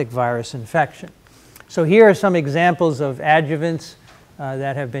cytopathic virus infection. So here are some examples of adjuvants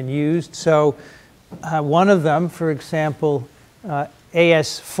that have been used. So one of them, for example,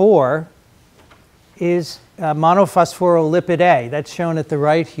 AS4, is monophospholipid A. That's shown at the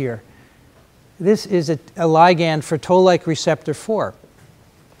right here. This is a ligand for toll-like receptor 4.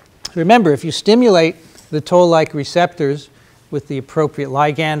 Remember, if you stimulate the toll-like receptors with the appropriate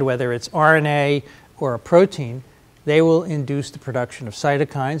ligand, whether it's RNA or a protein, they will induce the production of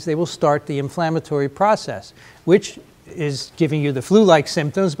cytokines. They will start the inflammatory process, which is giving you the flu-like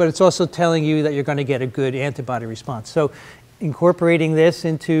symptoms, but it's also telling you that you're going to get a good antibody response. So incorporating this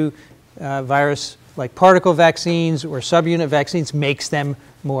into virus-like particle vaccines or subunit vaccines makes them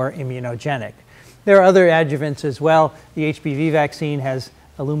more immunogenic. There are other adjuvants as well. The HPV vaccine has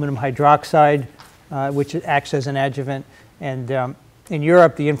aluminum hydroxide, which acts as an adjuvant. And in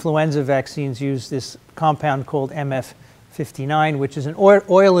Europe, the influenza vaccines use this compound called MF59, which is an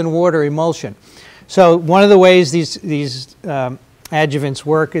oil and water emulsion. So one of the ways these adjuvants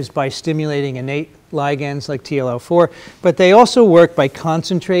work is by stimulating innate ligands like TLO4, but they also work by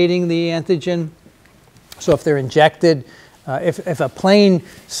concentrating the antigen. So if they're injected, if a plain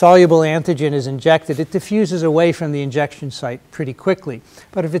soluble antigen is injected, it diffuses away from the injection site pretty quickly.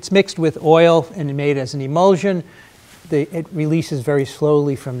 But if it's mixed with oil and made as an emulsion, it releases very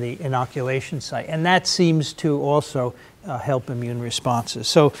slowly from the inoculation site. And that seems to also help immune responses.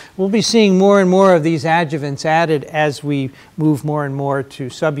 So we'll be seeing more and more of these adjuvants added as we move more and more to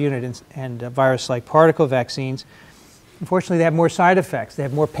subunit and virus-like particle vaccines. Unfortunately, they have more side effects. They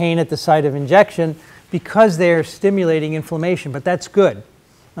have more pain at the site of injection because they're stimulating inflammation, but that's good.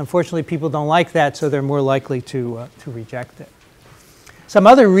 Unfortunately, people don't like that, so they're more likely to reject it. Some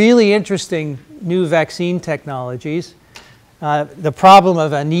other really interesting new vaccine technologies. The problem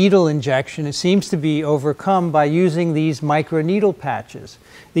of a needle injection, it seems to be overcome by using these microneedle patches.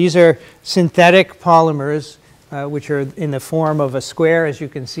 These are synthetic polymers, which are in the form of a square, as you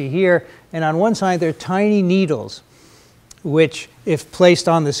can see here. And on one side, they're tiny needles, which, if placed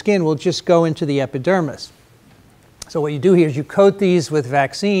on the skin, will just go into the epidermis. So what you do here is you coat these with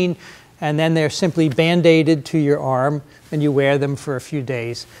vaccine, and then they're simply band-aided to your arm, and you wear them for a few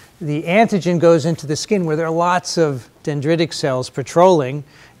days. The antigen goes into the skin where there are lots of dendritic cells patrolling.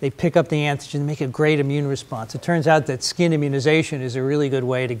 They pick up the antigen and make a great immune response. It turns out that skin immunization is a really good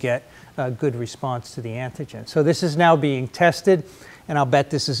way to get a good response to the antigen. So this is now being tested, and I'll bet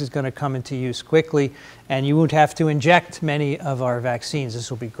this is going to come into use quickly, and you won't have to inject many of our vaccines.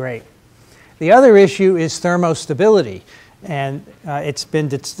 This will be great. The other issue is thermostability, and it's been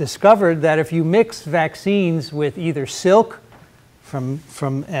discovered that if you mix vaccines with either silk from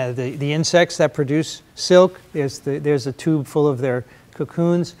the insects that produce silk, there's a tube full of their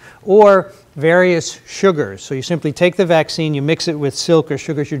cocoons, or various sugars. So you simply take the vaccine, you mix it with silk or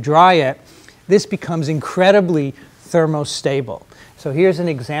sugars, you dry it. This becomes incredibly thermostable. So here's an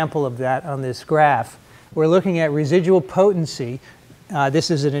example of that on this graph. We're looking at residual potency. This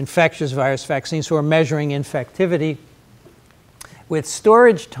is an infectious virus vaccine, so we're measuring infectivity with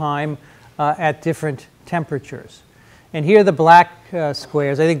storage time at different temperatures. And here are the black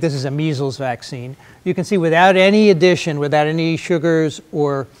squares. I think this is a measles vaccine. You can see without any addition, without any sugars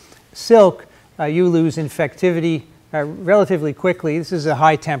or silk, you lose infectivity relatively quickly. This is a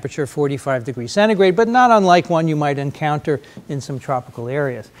high temperature, 45 degrees centigrade, but not unlike one you might encounter in some tropical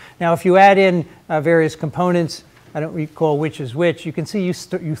areas. Now, if you add in various components, I don't recall which is which, you can see you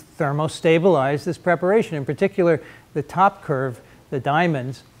thermostabilize this preparation. In particular, the top curve, the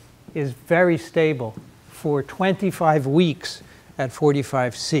diamonds, is very stable for 25 weeks at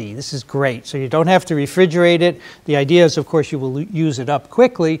 45 C. This is great. So you don't have to refrigerate it. The idea is, of course, you will use it up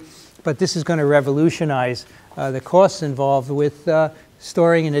quickly, but this is going to revolutionize the costs involved with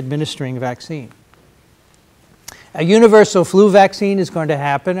storing and administering vaccine. A universal flu vaccine is going to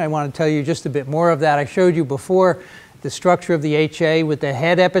happen. I want to tell you just a bit more of that. I showed you before the structure of the HA with the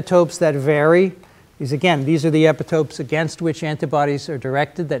head epitopes that vary. These are the epitopes against which antibodies are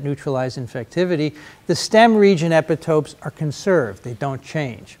directed that neutralize infectivity. The stem region epitopes are conserved. They don't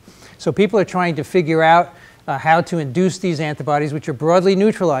change. So people are trying to figure out how to induce these antibodies, which are broadly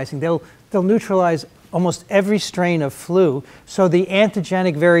neutralizing. They'll neutralize almost every strain of flu, so the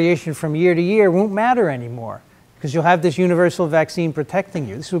antigenic variation from year to year won't matter anymore because you'll have this universal vaccine protecting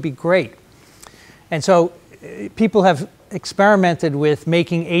you. This would be great. And so people have experimented with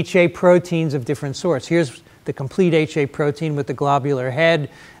making HA proteins of different sorts. Here's the complete HA protein with the globular head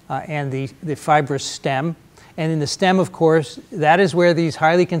and the fibrous stem. And in the stem, of course, that is where these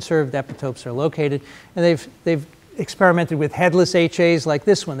highly conserved epitopes are located. And they've experimented with headless HAs like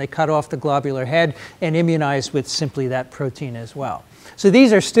this one. They cut off the globular head and immunized with simply that protein as well. So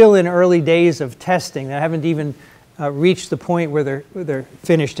these are still in early days of testing. They haven't even reached the point where they're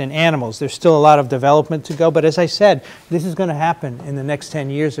finished in animals. There's still a lot of development to go, but as I said, this is going to happen in the next 10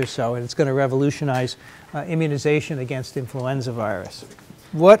 years or so, and it's going to revolutionize immunization against influenza virus.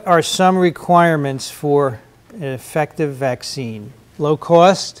 What are some requirements for an effective vaccine? Low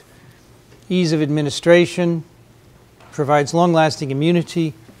cost, ease of administration, provides long-lasting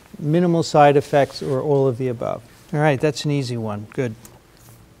immunity, minimal side effects, or all of the above. All right, that's an easy one. Good.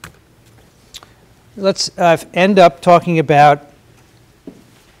 Let's end up talking about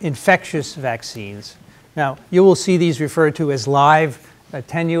infectious vaccines. Now, you will see these referred to as live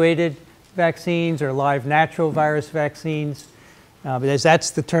attenuated vaccines or live natural virus vaccines, because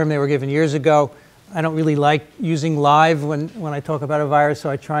that's the term they were given years ago. I don't really like using live when I talk about a virus, so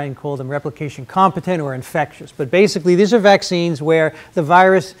I try and call them replication competent or infectious. But basically, these are vaccines where the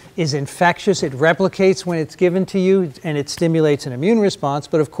virus is infectious. It replicates when it's given to you, and it stimulates an immune response,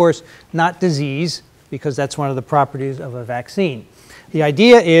 but of course, not disease, because that's one of the properties of a vaccine. The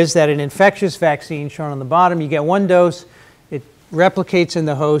idea is that an infectious vaccine, shown on the bottom, you get one dose, it replicates in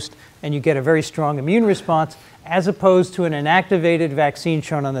the host, and you get a very strong immune response, as opposed to an inactivated vaccine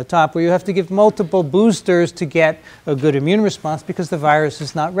shown on the top, where you have to give multiple boosters to get a good immune response because the virus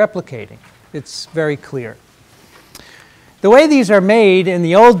is not replicating. It's very clear. The way these are made in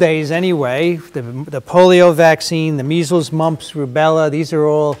the old days anyway, the polio vaccine, the measles, mumps, rubella, these are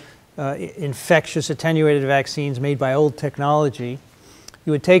all infectious attenuated vaccines made by old technology.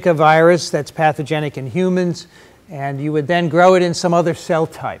 You would take a virus that's pathogenic in humans, and you would then grow it in some other cell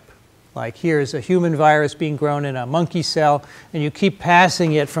type. Like here's a human virus being grown in a monkey cell, and you keep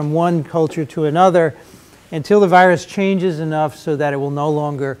passing it from one culture to another until the virus changes enough so that it will no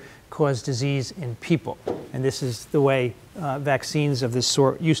longer cause disease in people. And this is the way vaccines of this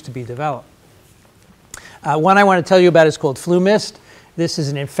sort used to be developed. One I want to tell you about is called FluMist. This is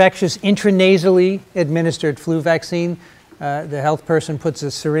an infectious intranasally administered flu vaccine. The health person puts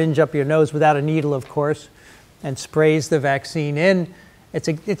a syringe up your nose without a needle, of course, and sprays the vaccine in.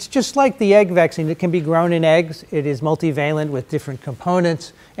 It's just like the egg vaccine. It can be grown in eggs. It is multivalent with different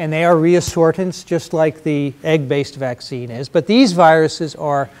components, and they are reassortants, just like the egg-based vaccine is. But these viruses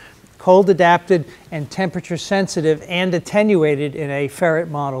are cold adapted and temperature sensitive and attenuated in a ferret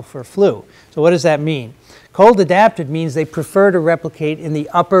model for flu. So what does that mean? Cold adapted means they prefer to replicate in the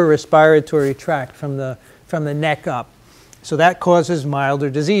upper respiratory tract from the neck up. So that causes milder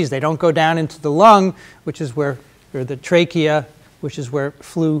disease. They don't go down into the lung, which is where, or the trachea, which is where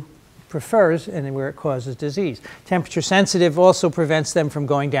flu prefers and where it causes disease. Temperature sensitive also prevents them from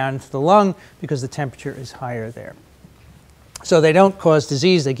going down into the lung because the temperature is higher there. So they don't cause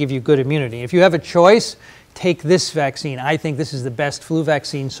disease, they give you good immunity. If you have a choice, take this vaccine. I think this is the best flu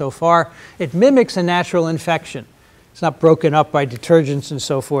vaccine so far. It mimics a natural infection. It's not broken up by detergents and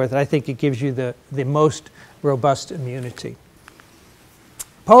so forth. I think it gives you the most robust immunity.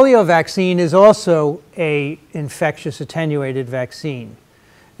 Polio vaccine is also an infectious attenuated vaccine.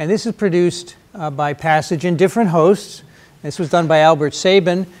 And this is produced by passage in different hosts. This was done by Albert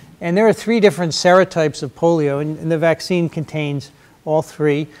Sabin. And there are 3 different serotypes of polio, and the vaccine contains all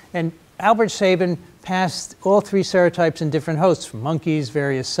 3. And Albert Sabin passed all 3 serotypes in different hosts, from monkeys,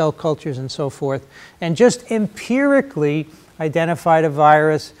 various cell cultures, and so forth, and just empirically identified a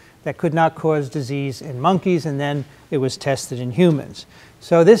virus that could not cause disease in monkeys, and then it was tested in humans.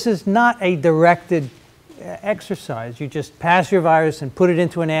 So this is not a directed exercise. You just pass your virus and put it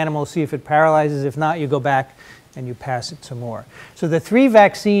into an animal, see if it paralyzes. If not, you go back and you pass it some more. So the 3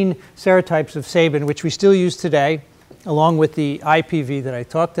 vaccine serotypes of Sabin, which we still use today, along with the IPV that I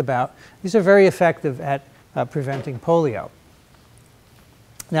talked about, these are very effective at preventing polio.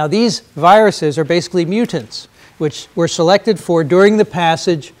 Now, these viruses are basically mutants, which were selected for during the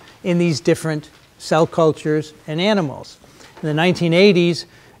passage in these different cell cultures and animals. In the 1980s,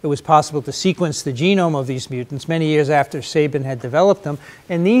 it was possible to sequence the genome of these mutants many years after Sabin had developed them,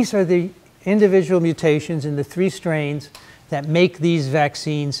 and these are the individual mutations in the 3 strains that make these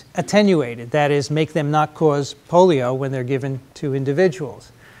vaccines attenuated, that is, make them not cause polio when they're given to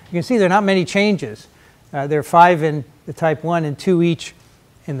individuals. You can see there are not many changes. There are 5 in the type 1 and 2 each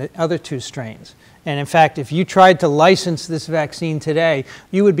in the other 2 strains. And in fact, if you tried to license this vaccine today,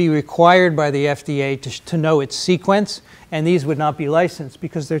 you would be required by the FDA to know its sequence, and these would not be licensed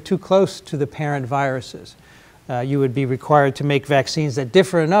because they're too close to the parent viruses. You would be required to make vaccines that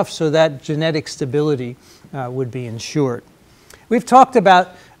differ enough so that genetic stability would be ensured. We've talked about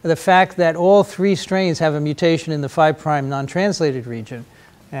the fact that all 3 strains have a mutation in the 5' non-translated region,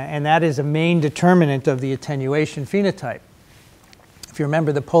 and that is a main determinant of the attenuation phenotype. If you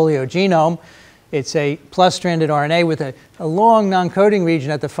remember the polio genome, it's a plus-stranded RNA with a long non-coding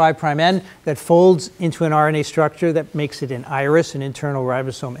region at the 5' end that folds into an RNA structure that makes it an iris, an internal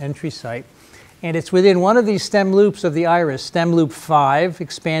ribosome entry site. And it's within one of these stem loops of the iris, stem loop 5,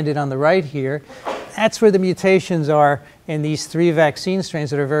 expanded on the right here. That's where the mutations are in these 3 vaccine strains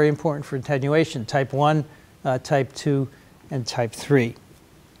that are very important for attenuation, type 1, type 2, and type 3.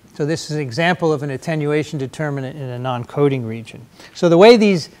 So this is an example of an attenuation determinant in a non-coding region. So the way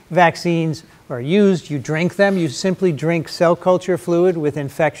these vaccines are used, you drink them. You simply drink cell culture fluid with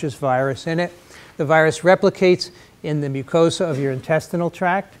infectious virus in it. The virus replicates in the mucosa of your intestinal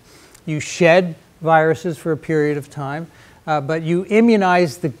tract. You shed viruses for a period of time, but you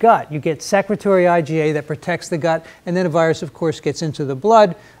immunize the gut. You get secretory IgA that protects the gut, and then a virus, of course, gets into the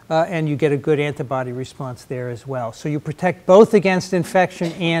blood, and you get a good antibody response there as well. So you protect both against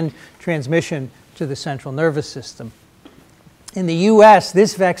infection and transmission to the central nervous system. In the US,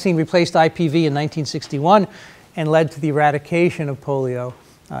 this vaccine replaced IPV in 1961 and led to the eradication of polio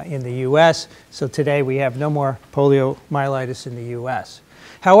in the US. So today we have no more poliomyelitis in the US.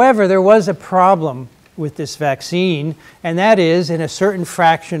 However, there was a problem with this vaccine, and that is in a certain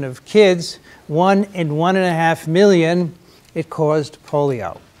fraction of kids, 1 in 1.5 million, it caused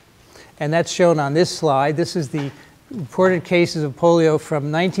polio. And that's shown on this slide. This is the reported cases of polio from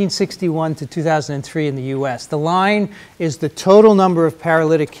 1961 to 2003 in the US. The line is the total number of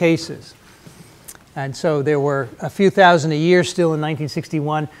paralytic cases. And so there were a few thousand a year still in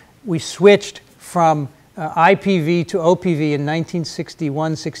 1961. We switched from IPV to OPV in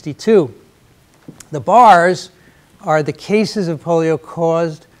 1961-62. The bars are the cases of polio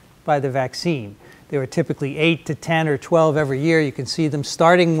caused by the vaccine. There were typically 8 to 10 or 12 every year. You can see them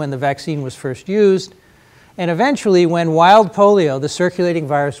starting when the vaccine was first used. And eventually, when wild polio, the circulating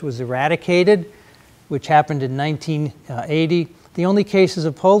virus, was eradicated, which happened in 1980, the only cases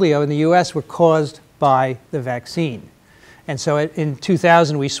of polio in the US were caused by the vaccine. And so in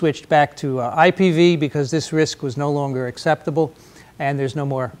 2000, we switched back to IPV because this risk was no longer acceptable. and there's no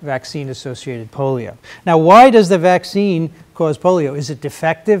more vaccine-associated polio. Now, why does the vaccine cause polio? Is it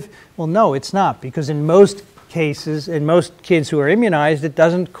defective? Well, no, it's not, because in most cases, in most kids who are immunized, it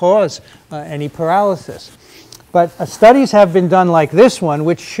doesn't cause any paralysis. But studies have been done like this one,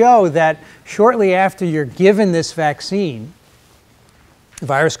 which show that shortly after you're given this vaccine, the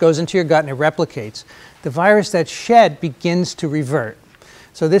virus goes into your gut and it replicates. The virus that's shed begins to revert.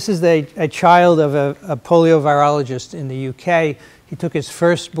 So this is a child of a poliovirologist in the UK. He took his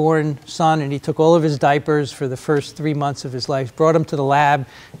firstborn son and he took all of his diapers for the first 3 months of his life, brought him to the lab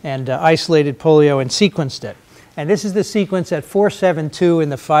and isolated polio and sequenced it. And this is the sequence at 472 in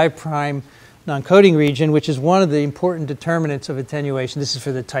the 5' non-coding region, which is one of the important determinants of attenuation. This is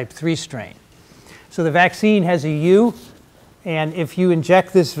for the type 3 strain. So the vaccine has a U, and if you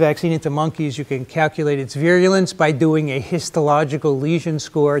inject this vaccine into monkeys, you can calculate its virulence by doing a histological lesion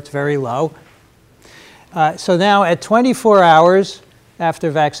score. It's very low. So now at 24 hours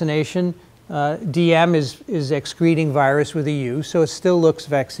after vaccination, DM is excreting virus with a U, so it still looks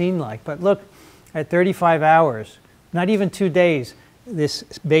vaccine-like. But look, at 35 hours, not even 2 days, this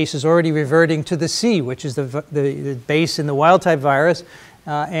base is already reverting to the C, which is the base in the wild-type virus,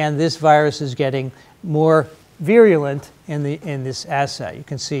 and this virus is getting more virulent in this assay. You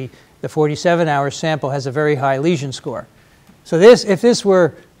can see the 47-hour sample has a very high lesion score. So if this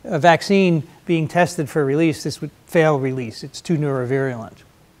were a vaccine being tested for release, this would fail release. It's too neurovirulent.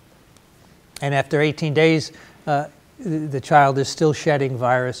 And after 18 days, the child is still shedding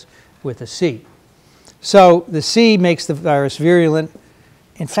virus with a C. So the C makes the virus virulent.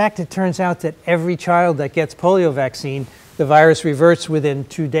 In fact, it turns out that every child that gets polio vaccine, the virus reverts within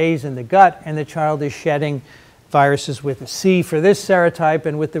 2 days in the gut, and the child is shedding viruses with a C for this serotype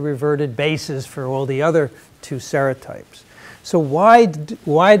and with the reverted bases for all the other 2 serotypes. So why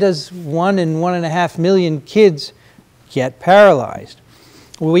does 1 in 1.5 million kids get paralyzed?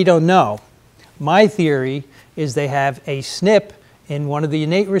 Well, we don't know. My theory is they have a SNP in one of the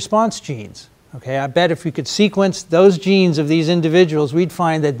innate response genes. Okay, I bet if we could sequence those genes of these individuals, we'd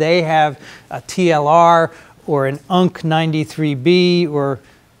find that they have a TLR or an UNC93B or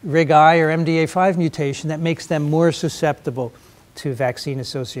RIG-I or MDA5 mutation that makes them more susceptible to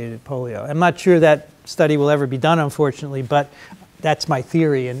vaccine-associated polio. I'm not sure that study will ever be done, unfortunately, but that's my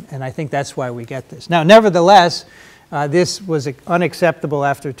theory, and I think that's why we get this. Now, nevertheless, this was unacceptable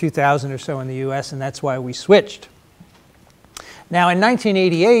after 2000 or so in the US, and that's why we switched. Now, in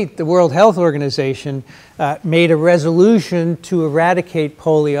 1988, the World Health Organization made a resolution to eradicate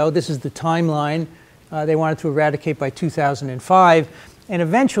polio. This is the timeline. They wanted to eradicate by 2005 and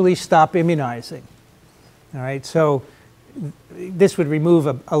eventually stop immunizing. All right, so this would remove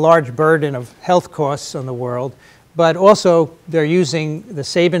a large burden of health costs on the world, but also they're using the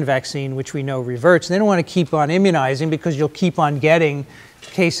Sabin vaccine, which we know reverts. They don't want to keep on immunizing because you'll keep on getting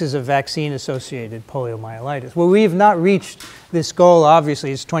cases of vaccine-associated poliomyelitis. Well, we have not reached this goal,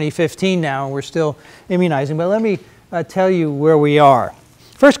 obviously. It's 2015 now, and we're still immunizing. But let me tell you where we are.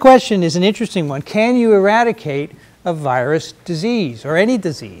 First question is an interesting one. Can you eradicate a virus disease or any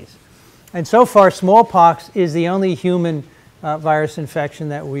disease? And so far, smallpox is the only human virus infection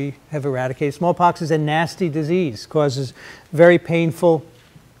that we have eradicated. Smallpox is a nasty disease, causes very painful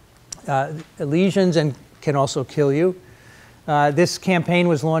lesions and can also kill you. This campaign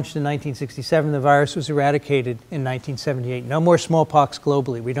was launched in 1967. The virus was eradicated in 1978. No more smallpox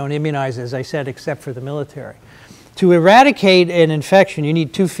globally. We don't immunize, as I said, except for the military. To eradicate an infection, you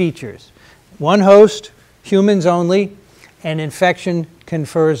need 2 features. One host, humans only, and infection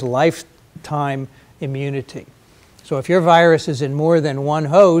confers lifetime immunity. So if your virus is in more than 1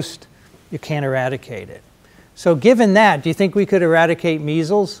 host, you can't eradicate it. So given that, do you think we could eradicate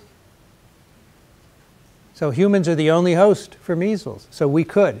measles? So humans are the only host for measles, so we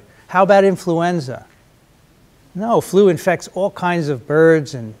could. How about influenza? No, flu infects all kinds of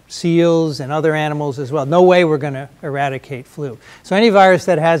birds and seals and other animals as well. No way we're going to eradicate flu. So any virus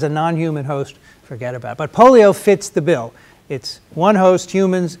that has a non-human host, forget about it. But polio fits the bill. It's 1 host,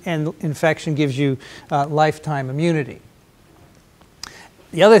 humans, and infection gives you lifetime immunity.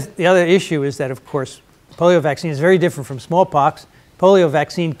 The other issue is that, of course, polio vaccine is very different from smallpox. Polio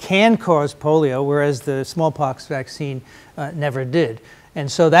vaccine can cause polio, whereas the smallpox vaccine never did.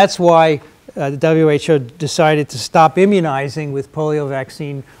 And so that's why the WHO decided to stop immunizing with polio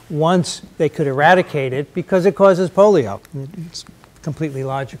vaccine once they could eradicate it, because it causes polio. It's completely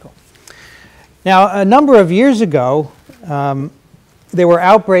logical. Now, a number of years ago, there were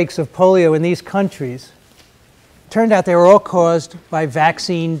outbreaks of polio in these countries. Turned out they were all caused by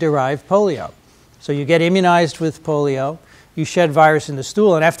vaccine-derived polio. So you get immunized with polio, you shed virus in the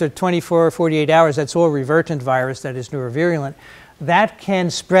stool, and after 24 or 48 hours, that's all revertant virus that is neurovirulent. that can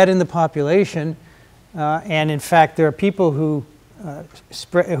spread in the population. And in fact, there are people who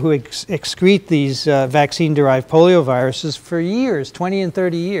excrete these vaccine-derived polioviruses for years, 20 and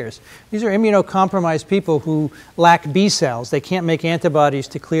 30 years. These are immunocompromised people who lack B cells. They can't make antibodies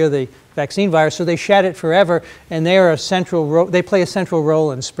to clear the vaccine virus, so they shed it forever, and they play a central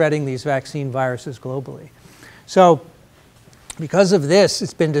role in spreading these vaccine viruses globally. So because of this,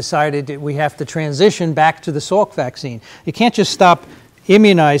 it's been decided that we have to transition back to the Salk vaccine. You can't just stop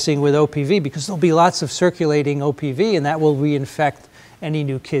immunizing with OPV, because there'll be lots of circulating OPV, and that will reinfect any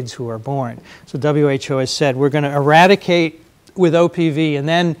new kids who are born. So WHO has said we're going to eradicate with OPV, and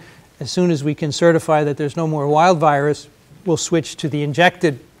then as soon as we can certify that there's no more wild virus, we'll switch to the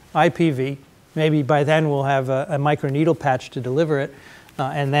injected IPV. Maybe by then we'll have a microneedle patch to deliver it,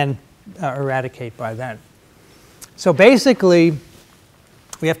 and then eradicate by then. So basically,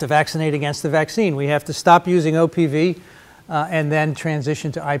 we have to vaccinate against the vaccine. We have to stop using OPV and then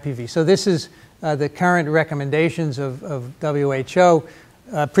transition to IPV. So this is the current recommendations of WHO.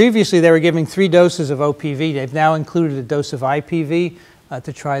 Previously, they were giving 3 doses of OPV. They've now included a dose of IPV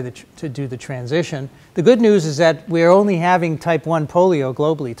to try to do the transition. The good news is that we're only having type 1 polio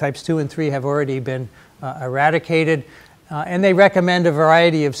globally. Types 2 and 3 have already been eradicated. And they recommend a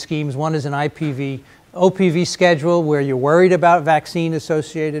variety of schemes. One is an OPV schedule where you're worried about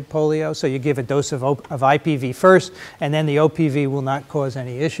vaccine-associated polio, so you give a dose of IPV first, and then the OPV will not cause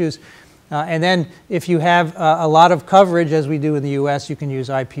any issues. And then if you have a lot of coverage, as we do in the US, you can use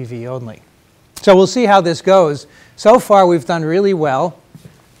IPV only. So we'll see how this goes. So far, we've done really well.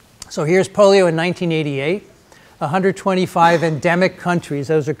 So here's polio in 1988, 125 endemic countries.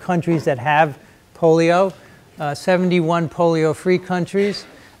 Those are countries that have polio, 71 polio-free countries.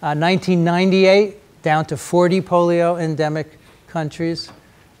 1998, down to 40 polio endemic countries,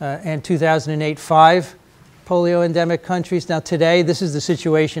 and 2008, 5 polio endemic countries. Now today, this is the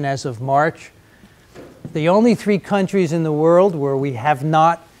situation as of March. The only 3 countries in the world where we have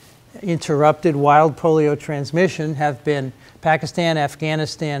not interrupted wild polio transmission have been Pakistan,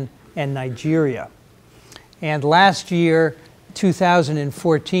 Afghanistan, and Nigeria. And last year,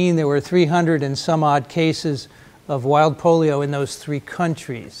 2014, there were 300 and some odd cases of wild polio in those 3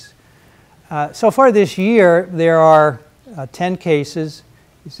 countries. So far this year, there are 10 cases.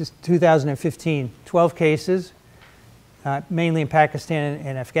 This is 2015, 12 cases, mainly in Pakistan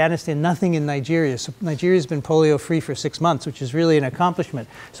and Afghanistan, nothing in Nigeria. So Nigeria's been polio-free for 6 months, which is really an accomplishment.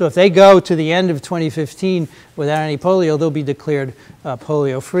 So if they go to the end of 2015 without any polio, they'll be declared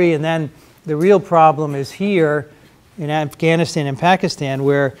polio-free. And then the real problem is here in Afghanistan and Pakistan,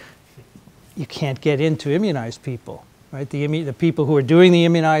 where you can't get in to immunize people. Right? The people who are doing the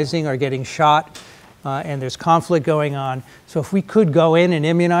immunizing are getting shot, and there's conflict going on. So if we could go in and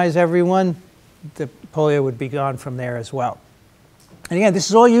immunize everyone, the polio would be gone from there as well. And again, this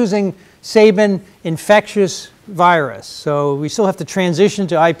is all using Sabin infectious virus. So we still have to transition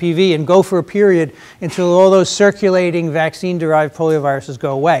to IPV and go for a period until all those circulating vaccine-derived polioviruses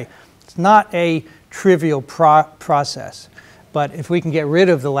go away. It's not a trivial process. But if we can get rid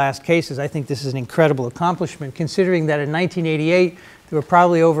of the last cases, I think this is an incredible accomplishment, considering that in 1988, there were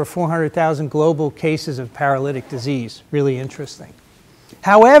probably over 400,000 global cases of paralytic disease. Really interesting.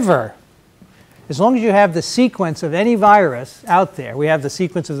 However, as long as you have the sequence of any virus out there, we have the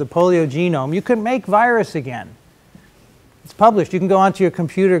sequence of the polio genome, you can make virus again. It's published. You can go onto your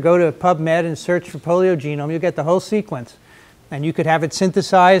computer, go to PubMed and search for polio genome. You'll get the whole sequence. And you could have it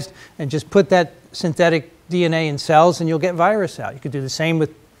synthesized and just put that synthetic DNA in cells and you'll get virus out. You could do the same with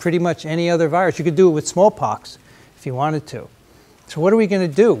pretty much any other virus. You could do it with smallpox if you wanted to. So what are we going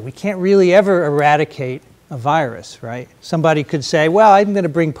to do? We can't really ever eradicate a virus, right? Somebody could say, well, I'm going to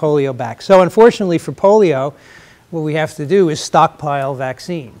bring polio back. So unfortunately for polio, what we have to do is stockpile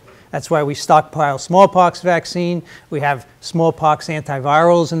vaccine. That's why we stockpile smallpox vaccine. We have smallpox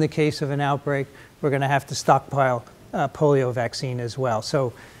antivirals in the case of an outbreak. We're going to have to stockpile polio vaccine as well.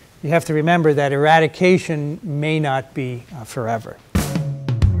 So you have to remember that eradication may not be forever.